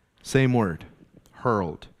 Same word,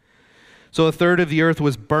 hurled. "So a third of the earth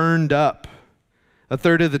was burned up. A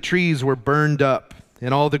third of the trees were burned up,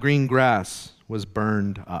 and all the green grass was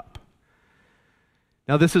burned up."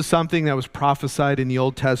 Now, this is something that was prophesied in the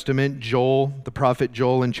Old Testament. Joel, the prophet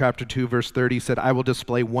Joel, in chapter 2, verse 30, said, "I will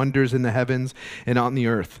display wonders in the heavens and on the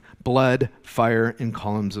earth, blood, fire, and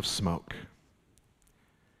columns of smoke."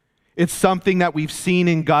 It's something that we've seen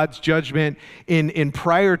in God's judgment in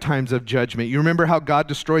prior times of judgment. You remember how God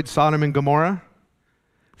destroyed Sodom and Gomorrah?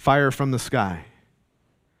 Fire from the sky.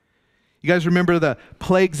 You guys remember the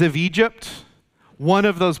plagues of Egypt? One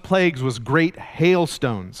of those plagues was great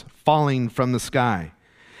hailstones falling from the sky.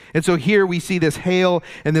 And so here we see this hail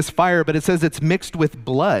and this fire, but it says it's mixed with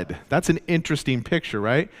blood. That's an interesting picture,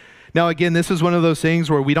 right? Now, again, this is one of those things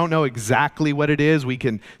where we don't know exactly what it is. We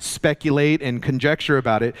can speculate and conjecture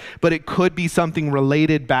about it, but it could be something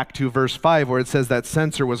related back to verse 5, where it says that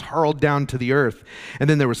censer was hurled down to the earth, and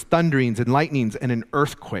then there was thunderings and lightnings and an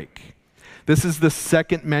earthquake. This is the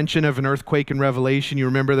second mention of an earthquake in Revelation. You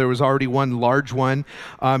remember there was already one large one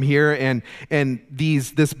here, and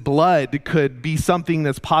this blood could be something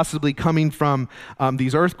that's possibly coming from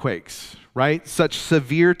these earthquakes, right? Such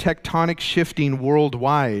severe tectonic shifting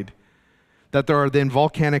worldwide that there are then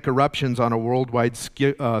volcanic eruptions on a worldwide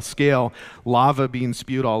scale, lava being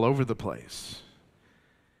spewed all over the place.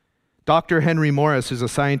 Dr. Henry Morris, who's a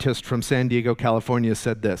scientist from San Diego, California,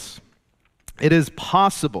 said this: "It is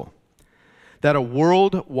possible that a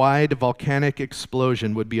worldwide volcanic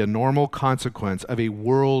explosion would be a normal consequence of a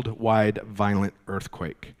worldwide violent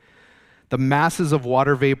earthquake. The masses of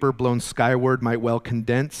water vapor blown skyward might well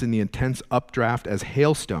condense in the intense updraft as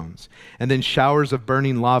hailstones, and then showers of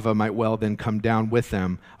burning lava might well then come down with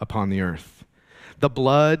them upon the earth. The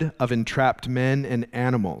blood of entrapped men and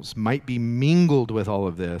animals might be mingled with all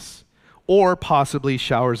of this, or possibly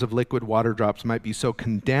showers of liquid water drops might be so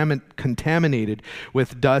contaminated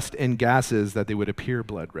with dust and gases that they would appear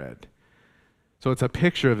blood red." So it's a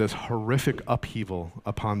picture of this horrific upheaval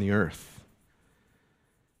upon the earth.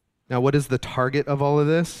 Now, what is the target of all of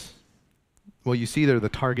this? Well, you see there, the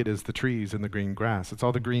target is the trees and the green grass. It's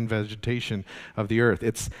all the green vegetation of the earth.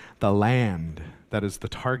 It's the land that is the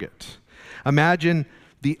target. Imagine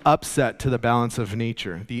the upset to the balance of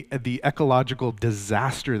nature, the ecological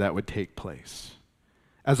disaster that would take place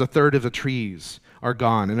as a third of the trees are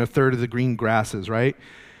gone and a third of the green grasses, right?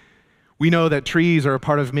 We know that trees are a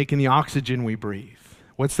part of making the oxygen we breathe.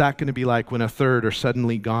 What's that going to be like when a third are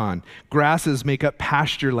suddenly gone? Grasses make up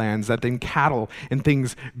pasture lands that then cattle and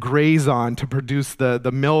things graze on to produce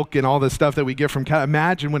the milk and all the stuff that we get from cattle.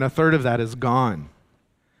 Imagine when a third of that is gone.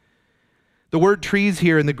 The word trees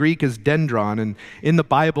here in the Greek is dendron, and in the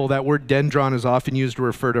Bible, that word dendron is often used to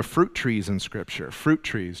refer to fruit trees in Scripture, fruit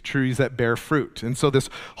trees that bear fruit. And so this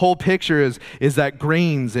whole picture is that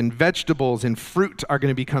grains and vegetables and fruit are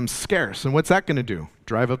going to become scarce. And what's that going to do?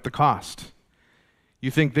 Drive up the cost.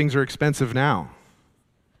 You think things are expensive now.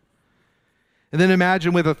 And then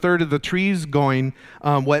imagine with a third of the trees going,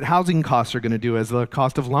 what housing costs are going to do as the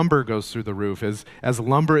cost of lumber goes through the roof, as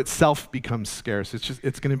lumber itself becomes scarce.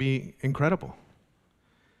 It's going to be incredible.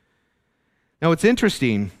 Now it's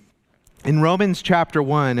interesting, in Romans chapter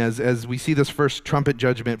 1, as we see this first trumpet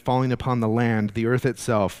judgment falling upon the land, the earth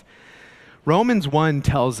itself, Romans 1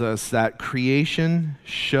 tells us that creation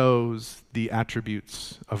shows the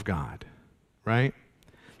attributes of God, right?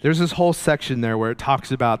 There's this whole section there where it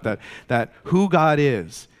talks about that who God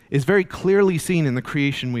is very clearly seen in the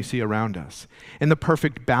creation we see around us, in the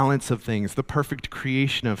perfect balance of things, the perfect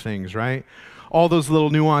creation of things, right? All those little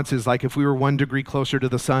nuances, like if we were 1 degree closer to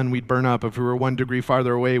the sun, we'd burn up. If we were 1 degree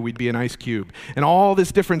farther away, we'd be an ice cube. And all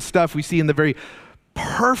this different stuff we see in the very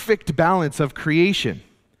perfect balance of creation.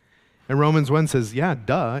 And Romans 1 says, yeah,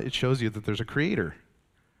 duh, it shows you that there's a creator.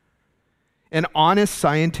 And honest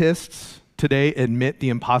scientists today admit the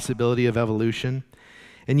impossibility of evolution,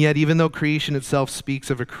 and yet even though creation itself speaks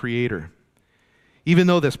of a creator, even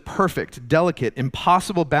though this perfect, delicate,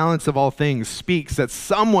 impossible balance of all things speaks that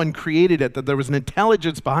someone created it, that there was an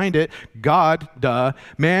intelligence behind it, God, duh,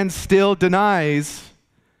 man still denies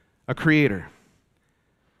a creator.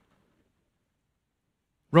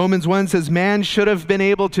 Romans 1 says man should have been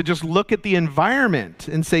able to just look at the environment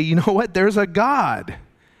and say, you know what, there's a God.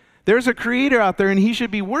 There's a creator out there and he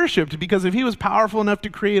should be worshiped, because if he was powerful enough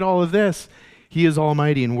to create all of this, he is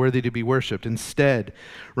almighty and worthy to be worshiped. Instead,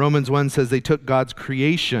 Romans 1 says they took God's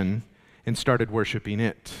creation and started worshiping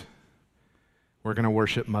it. We're going to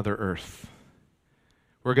worship Mother Earth.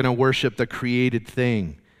 We're going to worship the created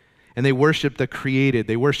thing. And they worship the created.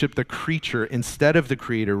 They worship the creature instead of the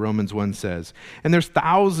creator, Romans 1 says. And there's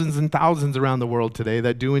thousands and thousands around the world today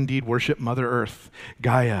that do indeed worship Mother Earth,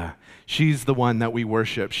 Gaia. She's the one that we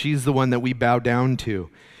worship. She's the one that we bow down to.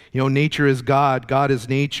 You know, nature is God. God is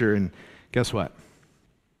nature. And guess what?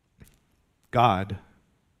 God,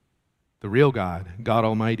 the real God, God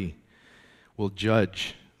Almighty, will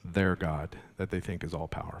judge their God that they think is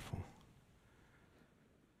all-powerful.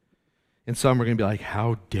 And some are going to be like,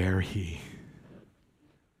 how dare he?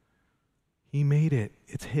 He made it.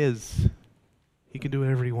 It's his. He can do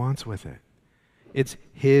whatever he wants with it. It's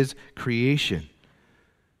his creation.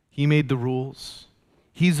 He made the rules.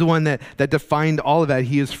 He's the one that defined all of that.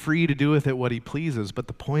 He is free to do with it what he pleases. But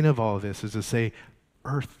the point of all of this is to say,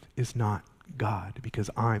 earth is not God,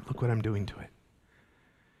 because look what I'm doing to it.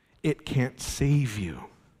 It can't save you.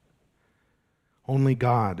 Only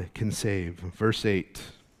God can save. Verse 8.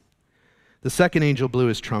 The second angel blew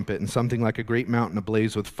his trumpet, and something like a great mountain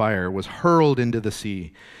ablaze with fire was hurled into the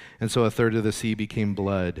sea. And so a third of the sea became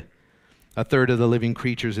blood. A third of the living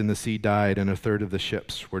creatures in the sea died, and a third of the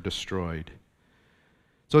ships were destroyed.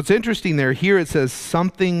 So it's interesting there. Here it says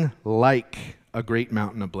something like a great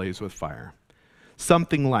mountain ablaze with fire.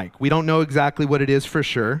 Something like. We don't know exactly what it is for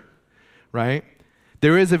sure, right?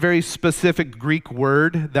 There is a very specific Greek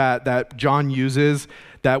word that John uses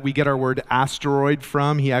that we get our word asteroid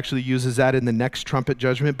from. He actually uses that in the next trumpet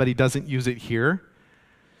judgment, but he doesn't use it here.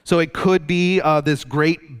 So it could be this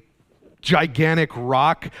great gigantic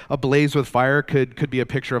rock ablaze with fire could be a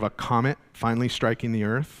picture of a comet finally striking the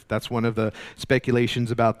earth. That's one of the speculations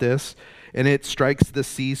about this. And it strikes the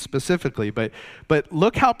sea specifically. But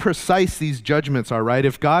look how precise these judgments are, right?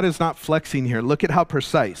 If God is not flexing here, look at how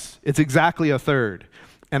precise. It's exactly a third,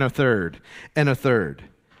 and a third, and a third.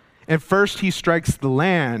 And first he strikes the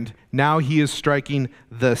land, now he is striking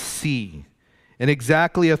the sea. And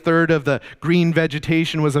exactly a third of the green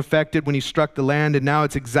vegetation was affected when he struck the land, and now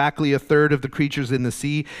it's exactly a third of the creatures in the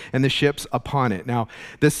sea and the ships upon it. Now,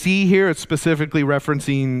 the sea here is specifically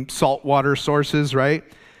referencing saltwater sources, right?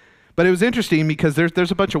 But it was interesting because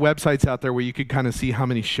there's a bunch of websites out there where you could kind of see how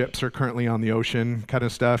many ships are currently on the ocean kind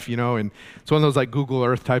of stuff, you know, and it's one of those like Google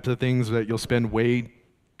Earth types of things that you'll spend way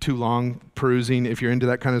too long perusing if you're into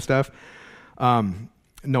that kind of stuff.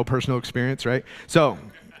 No personal experience, right? So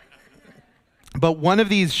But one of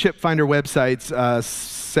these ship finder websites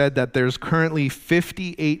said that there's currently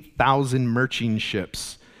 58,000 merchant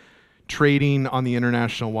ships trading on the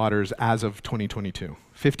international waters as of 2022.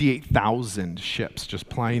 58,000 ships just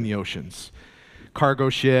plying the oceans. Cargo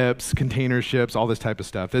ships, container ships, all this type of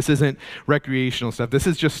stuff. This isn't recreational stuff. This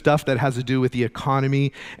is just stuff that has to do with the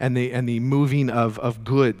economy and the moving of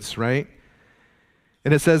goods, right?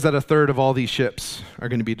 And it says that a third of all these ships are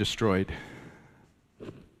going to be destroyed.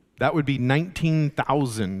 That would be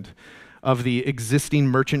 19,000 of the existing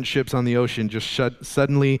merchant ships on the ocean just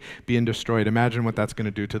suddenly being destroyed. Imagine what that's going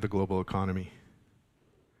to do to the global economy.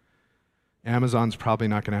 Amazon's probably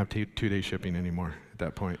not going to have two-day shipping anymore at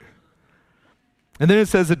that point. And then it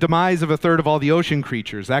says the demise of a third of all the ocean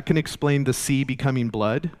creatures. That can explain the sea becoming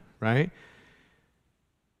blood, right?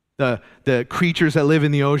 The creatures that live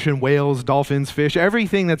in the ocean, whales, dolphins, fish,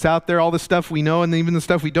 everything that's out there, all the stuff we know and even the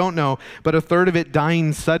stuff we don't know, but a third of it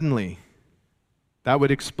dying suddenly. That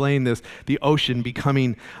would explain this, the ocean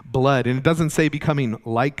becoming blood. And it doesn't say becoming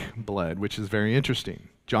like blood, which is very interesting.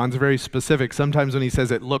 John's very specific. Sometimes when he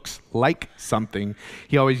says it looks like something,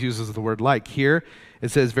 he always uses the word like. Here,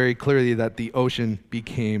 it says very clearly that the ocean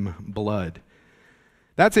became blood.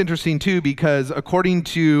 That's interesting too, because according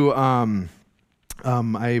to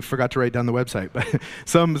I forgot to write down the website, but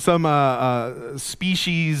some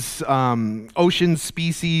species, ocean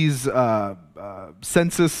species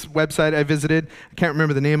census website I visited. I can't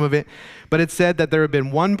remember the name of it, but it said that there have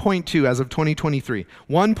been 1.2, as of 2023,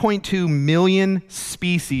 1.2 million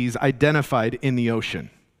species identified in the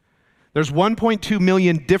ocean. There's 1.2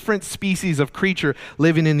 million different species of creature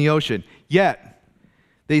living in the ocean, yet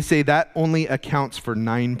they say that only accounts for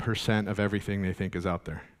 9% of everything they think is out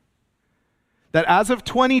there. That as of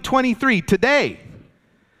 2023, today,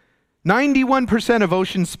 91% of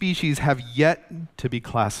ocean species have yet to be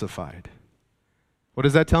classified. What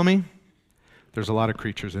does that tell me? There's a lot of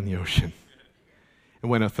creatures in the ocean. And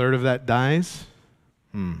when a third of that dies,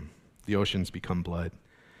 the oceans become blood.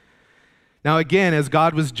 Now again, as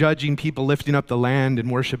God was judging people lifting up the land and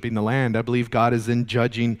worshiping the land, I believe God is then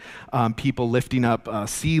judging people lifting up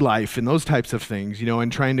sea life and those types of things,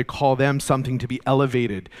 and trying to call them something to be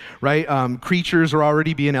elevated, right? Creatures are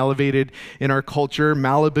already being elevated in our culture.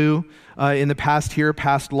 Malibu, in the past here,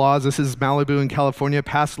 passed laws. This is Malibu in California,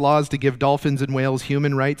 passed laws to give dolphins and whales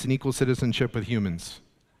human rights and equal citizenship with humans.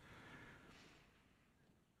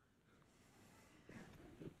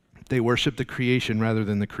 They worship the creation rather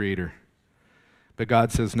than the creator. But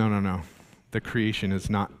God says, no. The creation is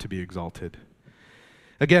not to be exalted.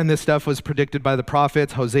 Again, this stuff was predicted by the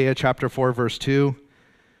prophets. Hosea chapter 4, verse 2.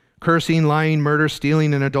 Cursing, lying, murder,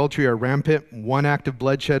 stealing, and adultery are rampant. One act of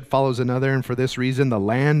bloodshed follows another, and for this reason the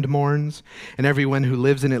land mourns, and everyone who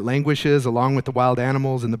lives in it languishes, along with the wild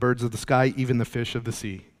animals and the birds of the sky, even the fish of the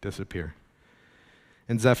sea disappear.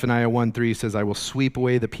 And Zephaniah 1:3 says, I will sweep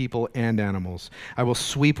away the people and animals. I will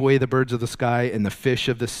sweep away the birds of the sky and the fish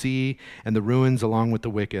of the sea and the ruins along with the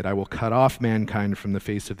wicked. I will cut off mankind from the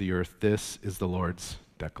face of the earth. This is the Lord's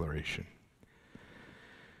declaration.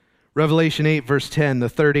 Revelation 8, verse 10, the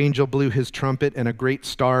third angel blew his trumpet, and a great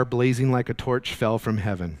star blazing like a torch fell from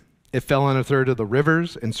heaven. It fell on a third of the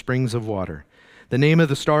rivers and springs of water. The name of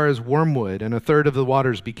the star is wormwood, and a third of the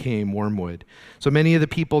waters became wormwood. So many of the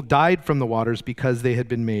people died from the waters because they had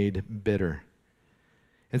been made bitter.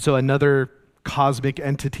 And so another cosmic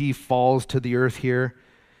entity falls to the earth here.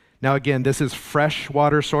 Now again, this is fresh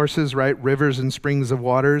water sources, right? Rivers and springs of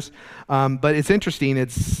waters. But it's interesting.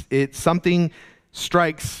 It's something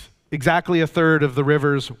strikes exactly a third of the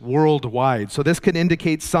rivers worldwide. So this could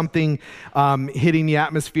indicate something hitting the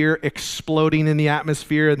atmosphere, exploding in the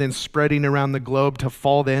atmosphere, and then spreading around the globe to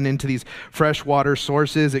fall then into these freshwater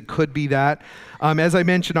sources. It could be that. As I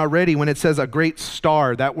mentioned already, when it says a great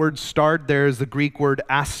star, that word starred there is the Greek word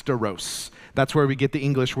asteros. That's where we get the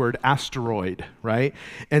English word asteroid, right?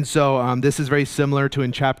 And so this is very similar to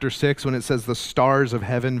in chapter 6 when it says the stars of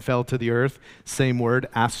heaven fell to the earth. Same word,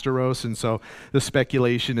 asteros. And so the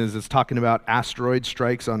speculation is it's talking about asteroid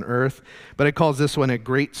strikes on earth. But it calls this one a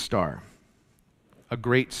great star. A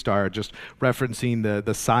great star, just referencing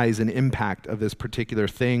the size and impact of this particular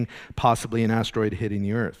thing, possibly an asteroid hitting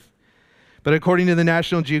the earth. But according to the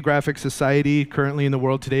National Geographic Society, currently in the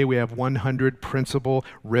world today, we have 100 principal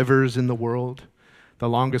rivers in the world. The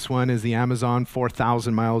longest one is the Amazon,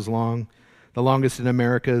 4,000 miles long. The longest in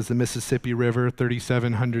America is the Mississippi River,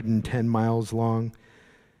 3,710 miles long.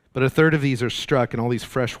 But a third of these are struck, and all these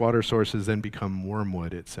freshwater sources then become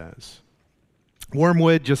wormwood, it says.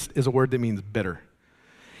 Wormwood just is a word that means bitter.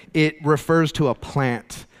 It refers to a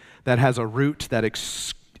plant that has a root that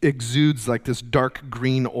exudes like this dark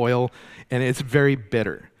green oil, and it's very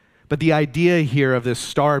bitter. But the idea here of this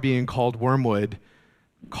star being called wormwood,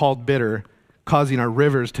 called bitter, causing our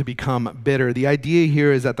rivers to become bitter, the idea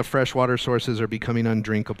here is that the freshwater sources are becoming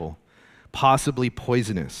undrinkable, possibly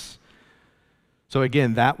poisonous. So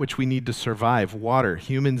again, that which we need to survive, water.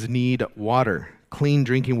 Humans need water. Clean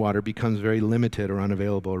drinking water becomes very limited or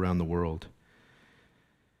unavailable around the world.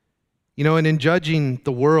 You know, and in judging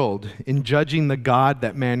the world, in judging the God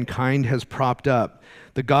that mankind has propped up,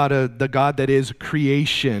 the God that is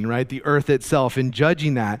creation, right? The earth itself. In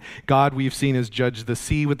judging that, God we've seen has judged the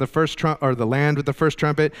sea with the first trumpet, or the land with the first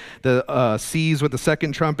trumpet, the seas with the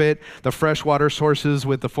second trumpet, the freshwater sources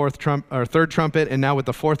with the third trumpet, and now with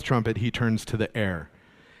the fourth trumpet, he turns to the air.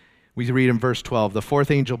 We read in verse 12, the fourth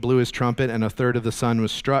angel blew his trumpet, and a third of the sun was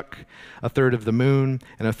struck, a third of the moon,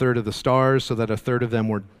 and a third of the stars, so that a third of them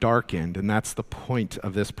were darkened. And that's the point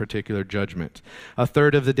of this particular judgment. A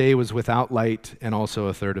third of the day was without light, and also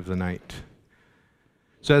a third of the night.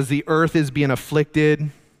 So as the earth is being afflicted,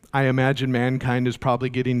 I imagine mankind is probably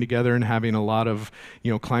getting together and having a lot of,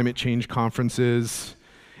 climate change conferences.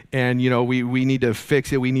 And, we need to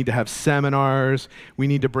fix it. We need to have seminars. We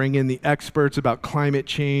need to bring in the experts about climate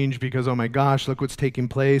change because, oh my gosh, look what's taking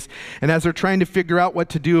place. And as they're trying to figure out what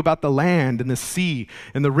to do about the land and the sea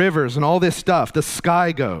and the rivers and all this stuff, the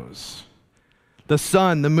sky goes. The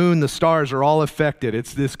sun, the moon, the stars are all affected.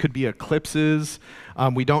 This could be eclipses.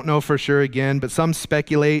 We don't know for sure again, but some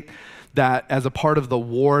speculate that as a part of the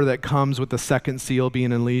war that comes with the second seal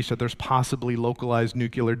being unleashed, that there's possibly localized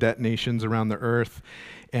nuclear detonations around the earth.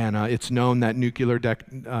 And it's known that nuclear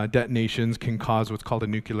detonations can cause what's called a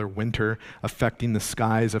nuclear winter, affecting the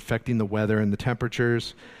skies, affecting the weather and the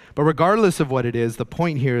temperatures. But regardless of what it is, the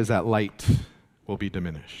point here is that light will be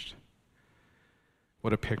diminished.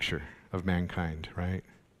 What a picture of mankind, right?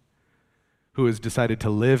 Who has decided to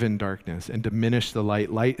live in darkness and diminish the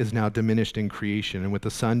light. Light is now diminished in creation. And with the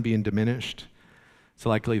sun being diminished, it's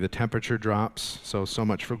likely the temperature drops. So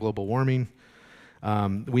much for global warming.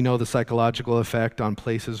 We know the psychological effect on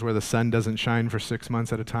places where the sun doesn't shine for 6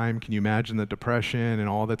 months at a time. Can you imagine the depression and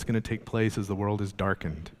all that's going to take place as the world is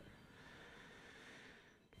darkened?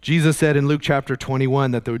 Jesus said in Luke chapter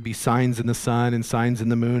 21 that there would be signs in the sun and signs in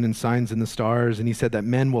the moon and signs in the stars. And he said that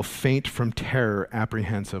men will faint from terror,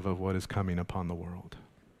 apprehensive of what is coming upon the world.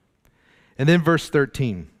 And then verse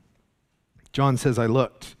 13, John says, I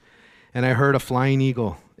looked and I heard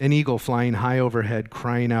an eagle flying high overhead,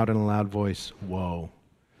 crying out in a loud voice, woe,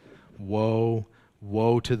 woe,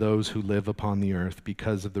 woe to those who live upon the earth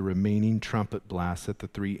because of the remaining trumpet blasts that the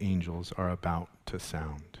three angels are about to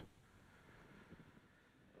sound.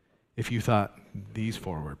 If you thought these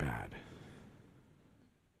four were bad,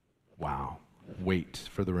 wow, wait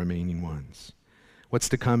for the remaining ones. What's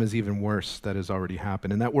to come is even worse. That has already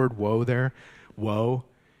happened. And that word woe there, woe,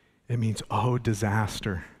 it means, oh,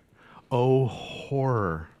 disaster. Oh,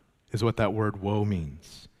 horror is what that word woe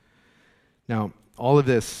means. Now, all of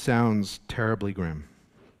this sounds terribly grim,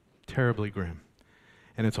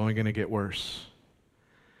 and it's only going to get worse.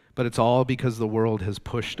 But it's all because the world has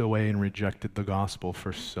pushed away and rejected the gospel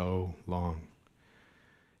for so long.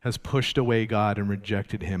 Has pushed away God and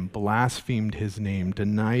rejected him, blasphemed his name,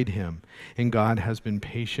 denied him. And God has been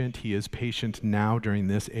patient. He is patient now during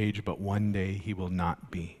this age, but one day he will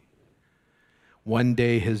not be. One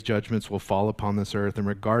day his judgments will fall upon this earth, and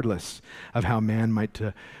regardless of how man might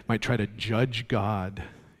try to judge God,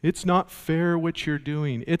 it's not fair what you're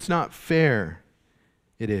doing. It's not fair.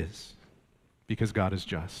 It is. Because God is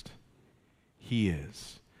just. He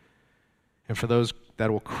is. And for those that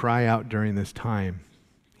will cry out during this time,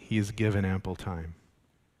 he is given ample time.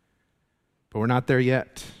 But we're not there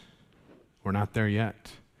yet. We're not there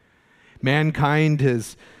yet. Mankind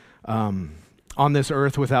is, on this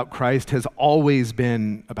earth without Christ, has always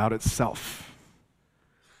been about itself.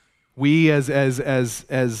 We as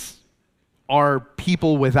our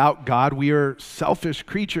people without God, we are selfish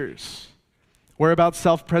creatures. We're about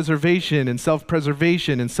self-preservation and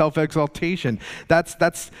self-exaltation.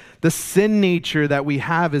 That's the sin nature that we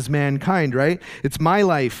have as mankind, right? It's my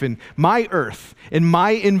life and my earth and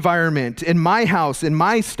my environment and my house and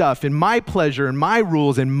my stuff and my pleasure and my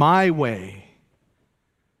rules and my way.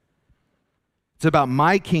 It's about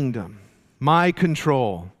my kingdom, my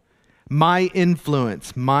control, my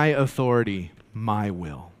influence, my authority, my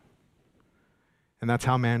will. And that's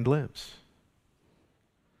how man lives.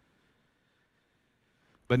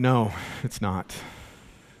 But no, it's not.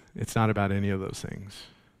 It's not about any of those things.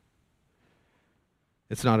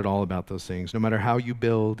 It's not at all about those things. No matter how you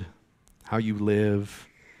build, how you live,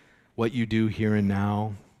 what you do here and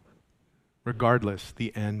now, regardless,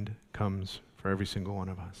 the end comes for every single one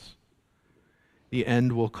of us. The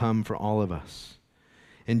end will come for all of us.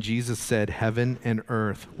 And Jesus said, heaven and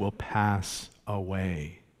earth will pass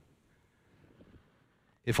away.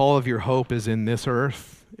 If all of your hope is in this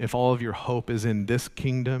earth, if all of your hope is in this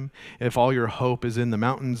kingdom, if all your hope is in the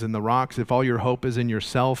mountains and the rocks, if all your hope is in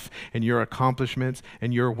yourself and your accomplishments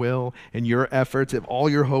and your will and your efforts, if all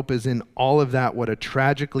your hope is in all of that, what a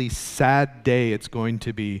tragically sad day it's going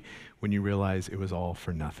to be when you realize it was all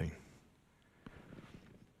for nothing.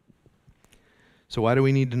 So why do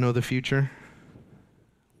we need to know the future?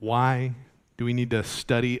 Why do we need to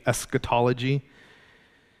study eschatology?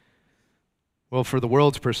 Well, for the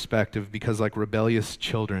world's perspective, because like rebellious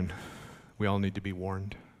children, we all need to be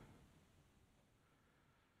warned.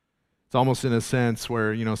 It's almost in a sense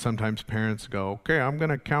where, sometimes parents go, okay, I'm going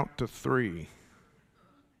to count to 3.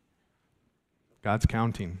 God's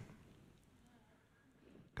counting.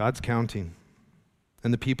 God's counting.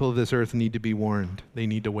 And the people of this earth need to be warned. They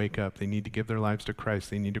need to wake up. They need to give their lives to Christ.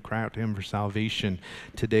 They need to cry out to him for salvation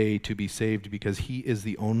today to be saved, because he is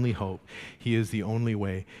the only hope. He is the only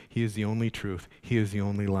way. He is the only truth. He is the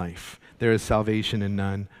only life. There is salvation in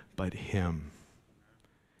none but him.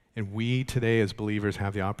 And we today as believers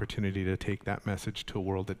have the opportunity to take that message to a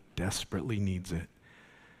world that desperately needs it.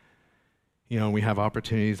 We have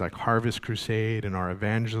opportunities like Harvest Crusade and our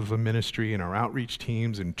evangelism ministry and our outreach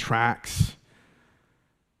teams and tracts.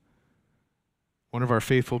 One of our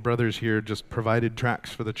faithful brothers here just provided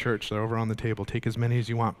tracts for the church. They're over on the table. Take as many as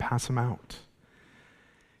you want. Pass them out.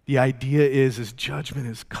 The idea is judgment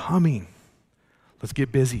is coming. Let's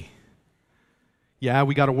get busy. Yeah,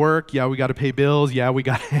 we got to work. Yeah, we got to pay bills. Yeah, we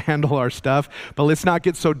got to handle our stuff. But let's not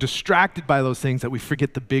get so distracted by those things that we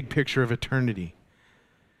forget the big picture of eternity.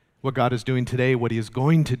 What God is doing today, what he is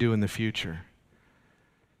going to do in the future.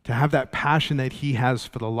 To have that passion that he has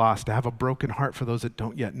for the lost, to have a broken heart for those that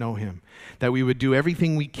don't yet know him, that we would do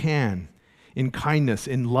everything we can in kindness,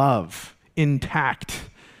 in love, in tact,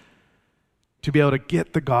 to be able to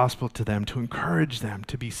get the gospel to them, to encourage them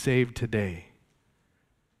to be saved today,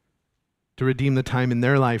 to redeem the time in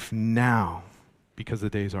their life now, because the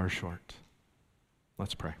days are short.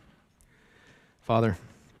 Let's pray. Father,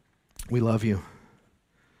 we love you.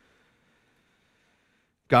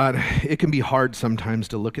 God, it can be hard sometimes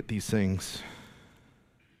to look at these things.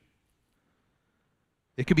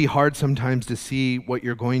 It can be hard sometimes to see what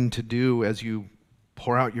you're going to do as you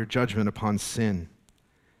pour out your judgment upon sin.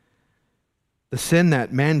 The sin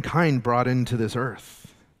that mankind brought into this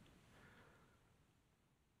earth.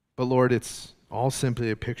 But Lord, it's all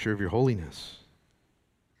simply a picture of your holiness.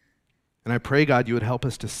 And I pray, God, you would help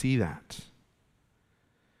us to see that.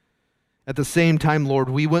 At the same time, Lord,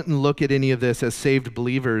 we wouldn't look at any of this as saved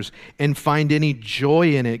believers and find any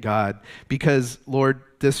joy in it, God, because, Lord,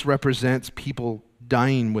 this represents people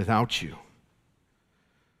dying without you.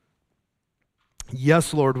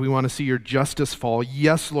 Yes, Lord, we want to see your justice fall.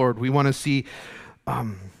 Yes, Lord, we want to see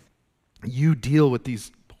you deal with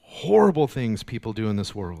these horrible things people do in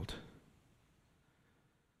this world.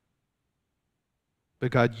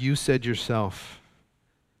 But God, you said yourself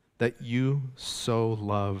that you so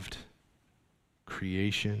loved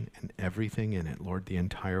creation and everything in it, Lord, the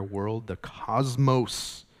entire world, the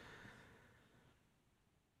cosmos,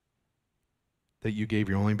 that you gave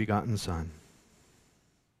your only begotten Son,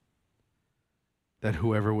 that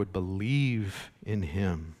whoever would believe in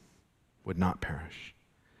him would not perish,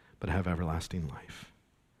 but have everlasting life.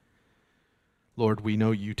 Lord, we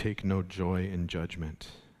know you take no joy in judgment.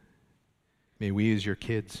 May we as your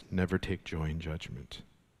kids never take joy in judgment.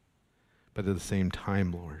 But at the same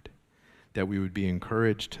time, Lord, that we would be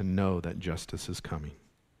encouraged to know that justice is coming.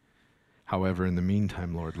 However, in the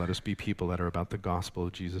meantime, Lord, let us be people that are about the gospel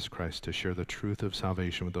of Jesus Christ, to share the truth of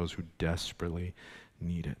salvation with those who desperately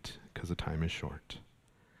need it, because the time is short.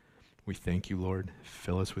 We thank you, Lord.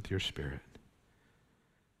 Fill us with your Spirit.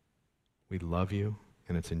 We love you,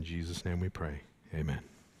 and it's in Jesus' name we pray. Amen.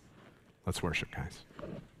 Let's worship, guys.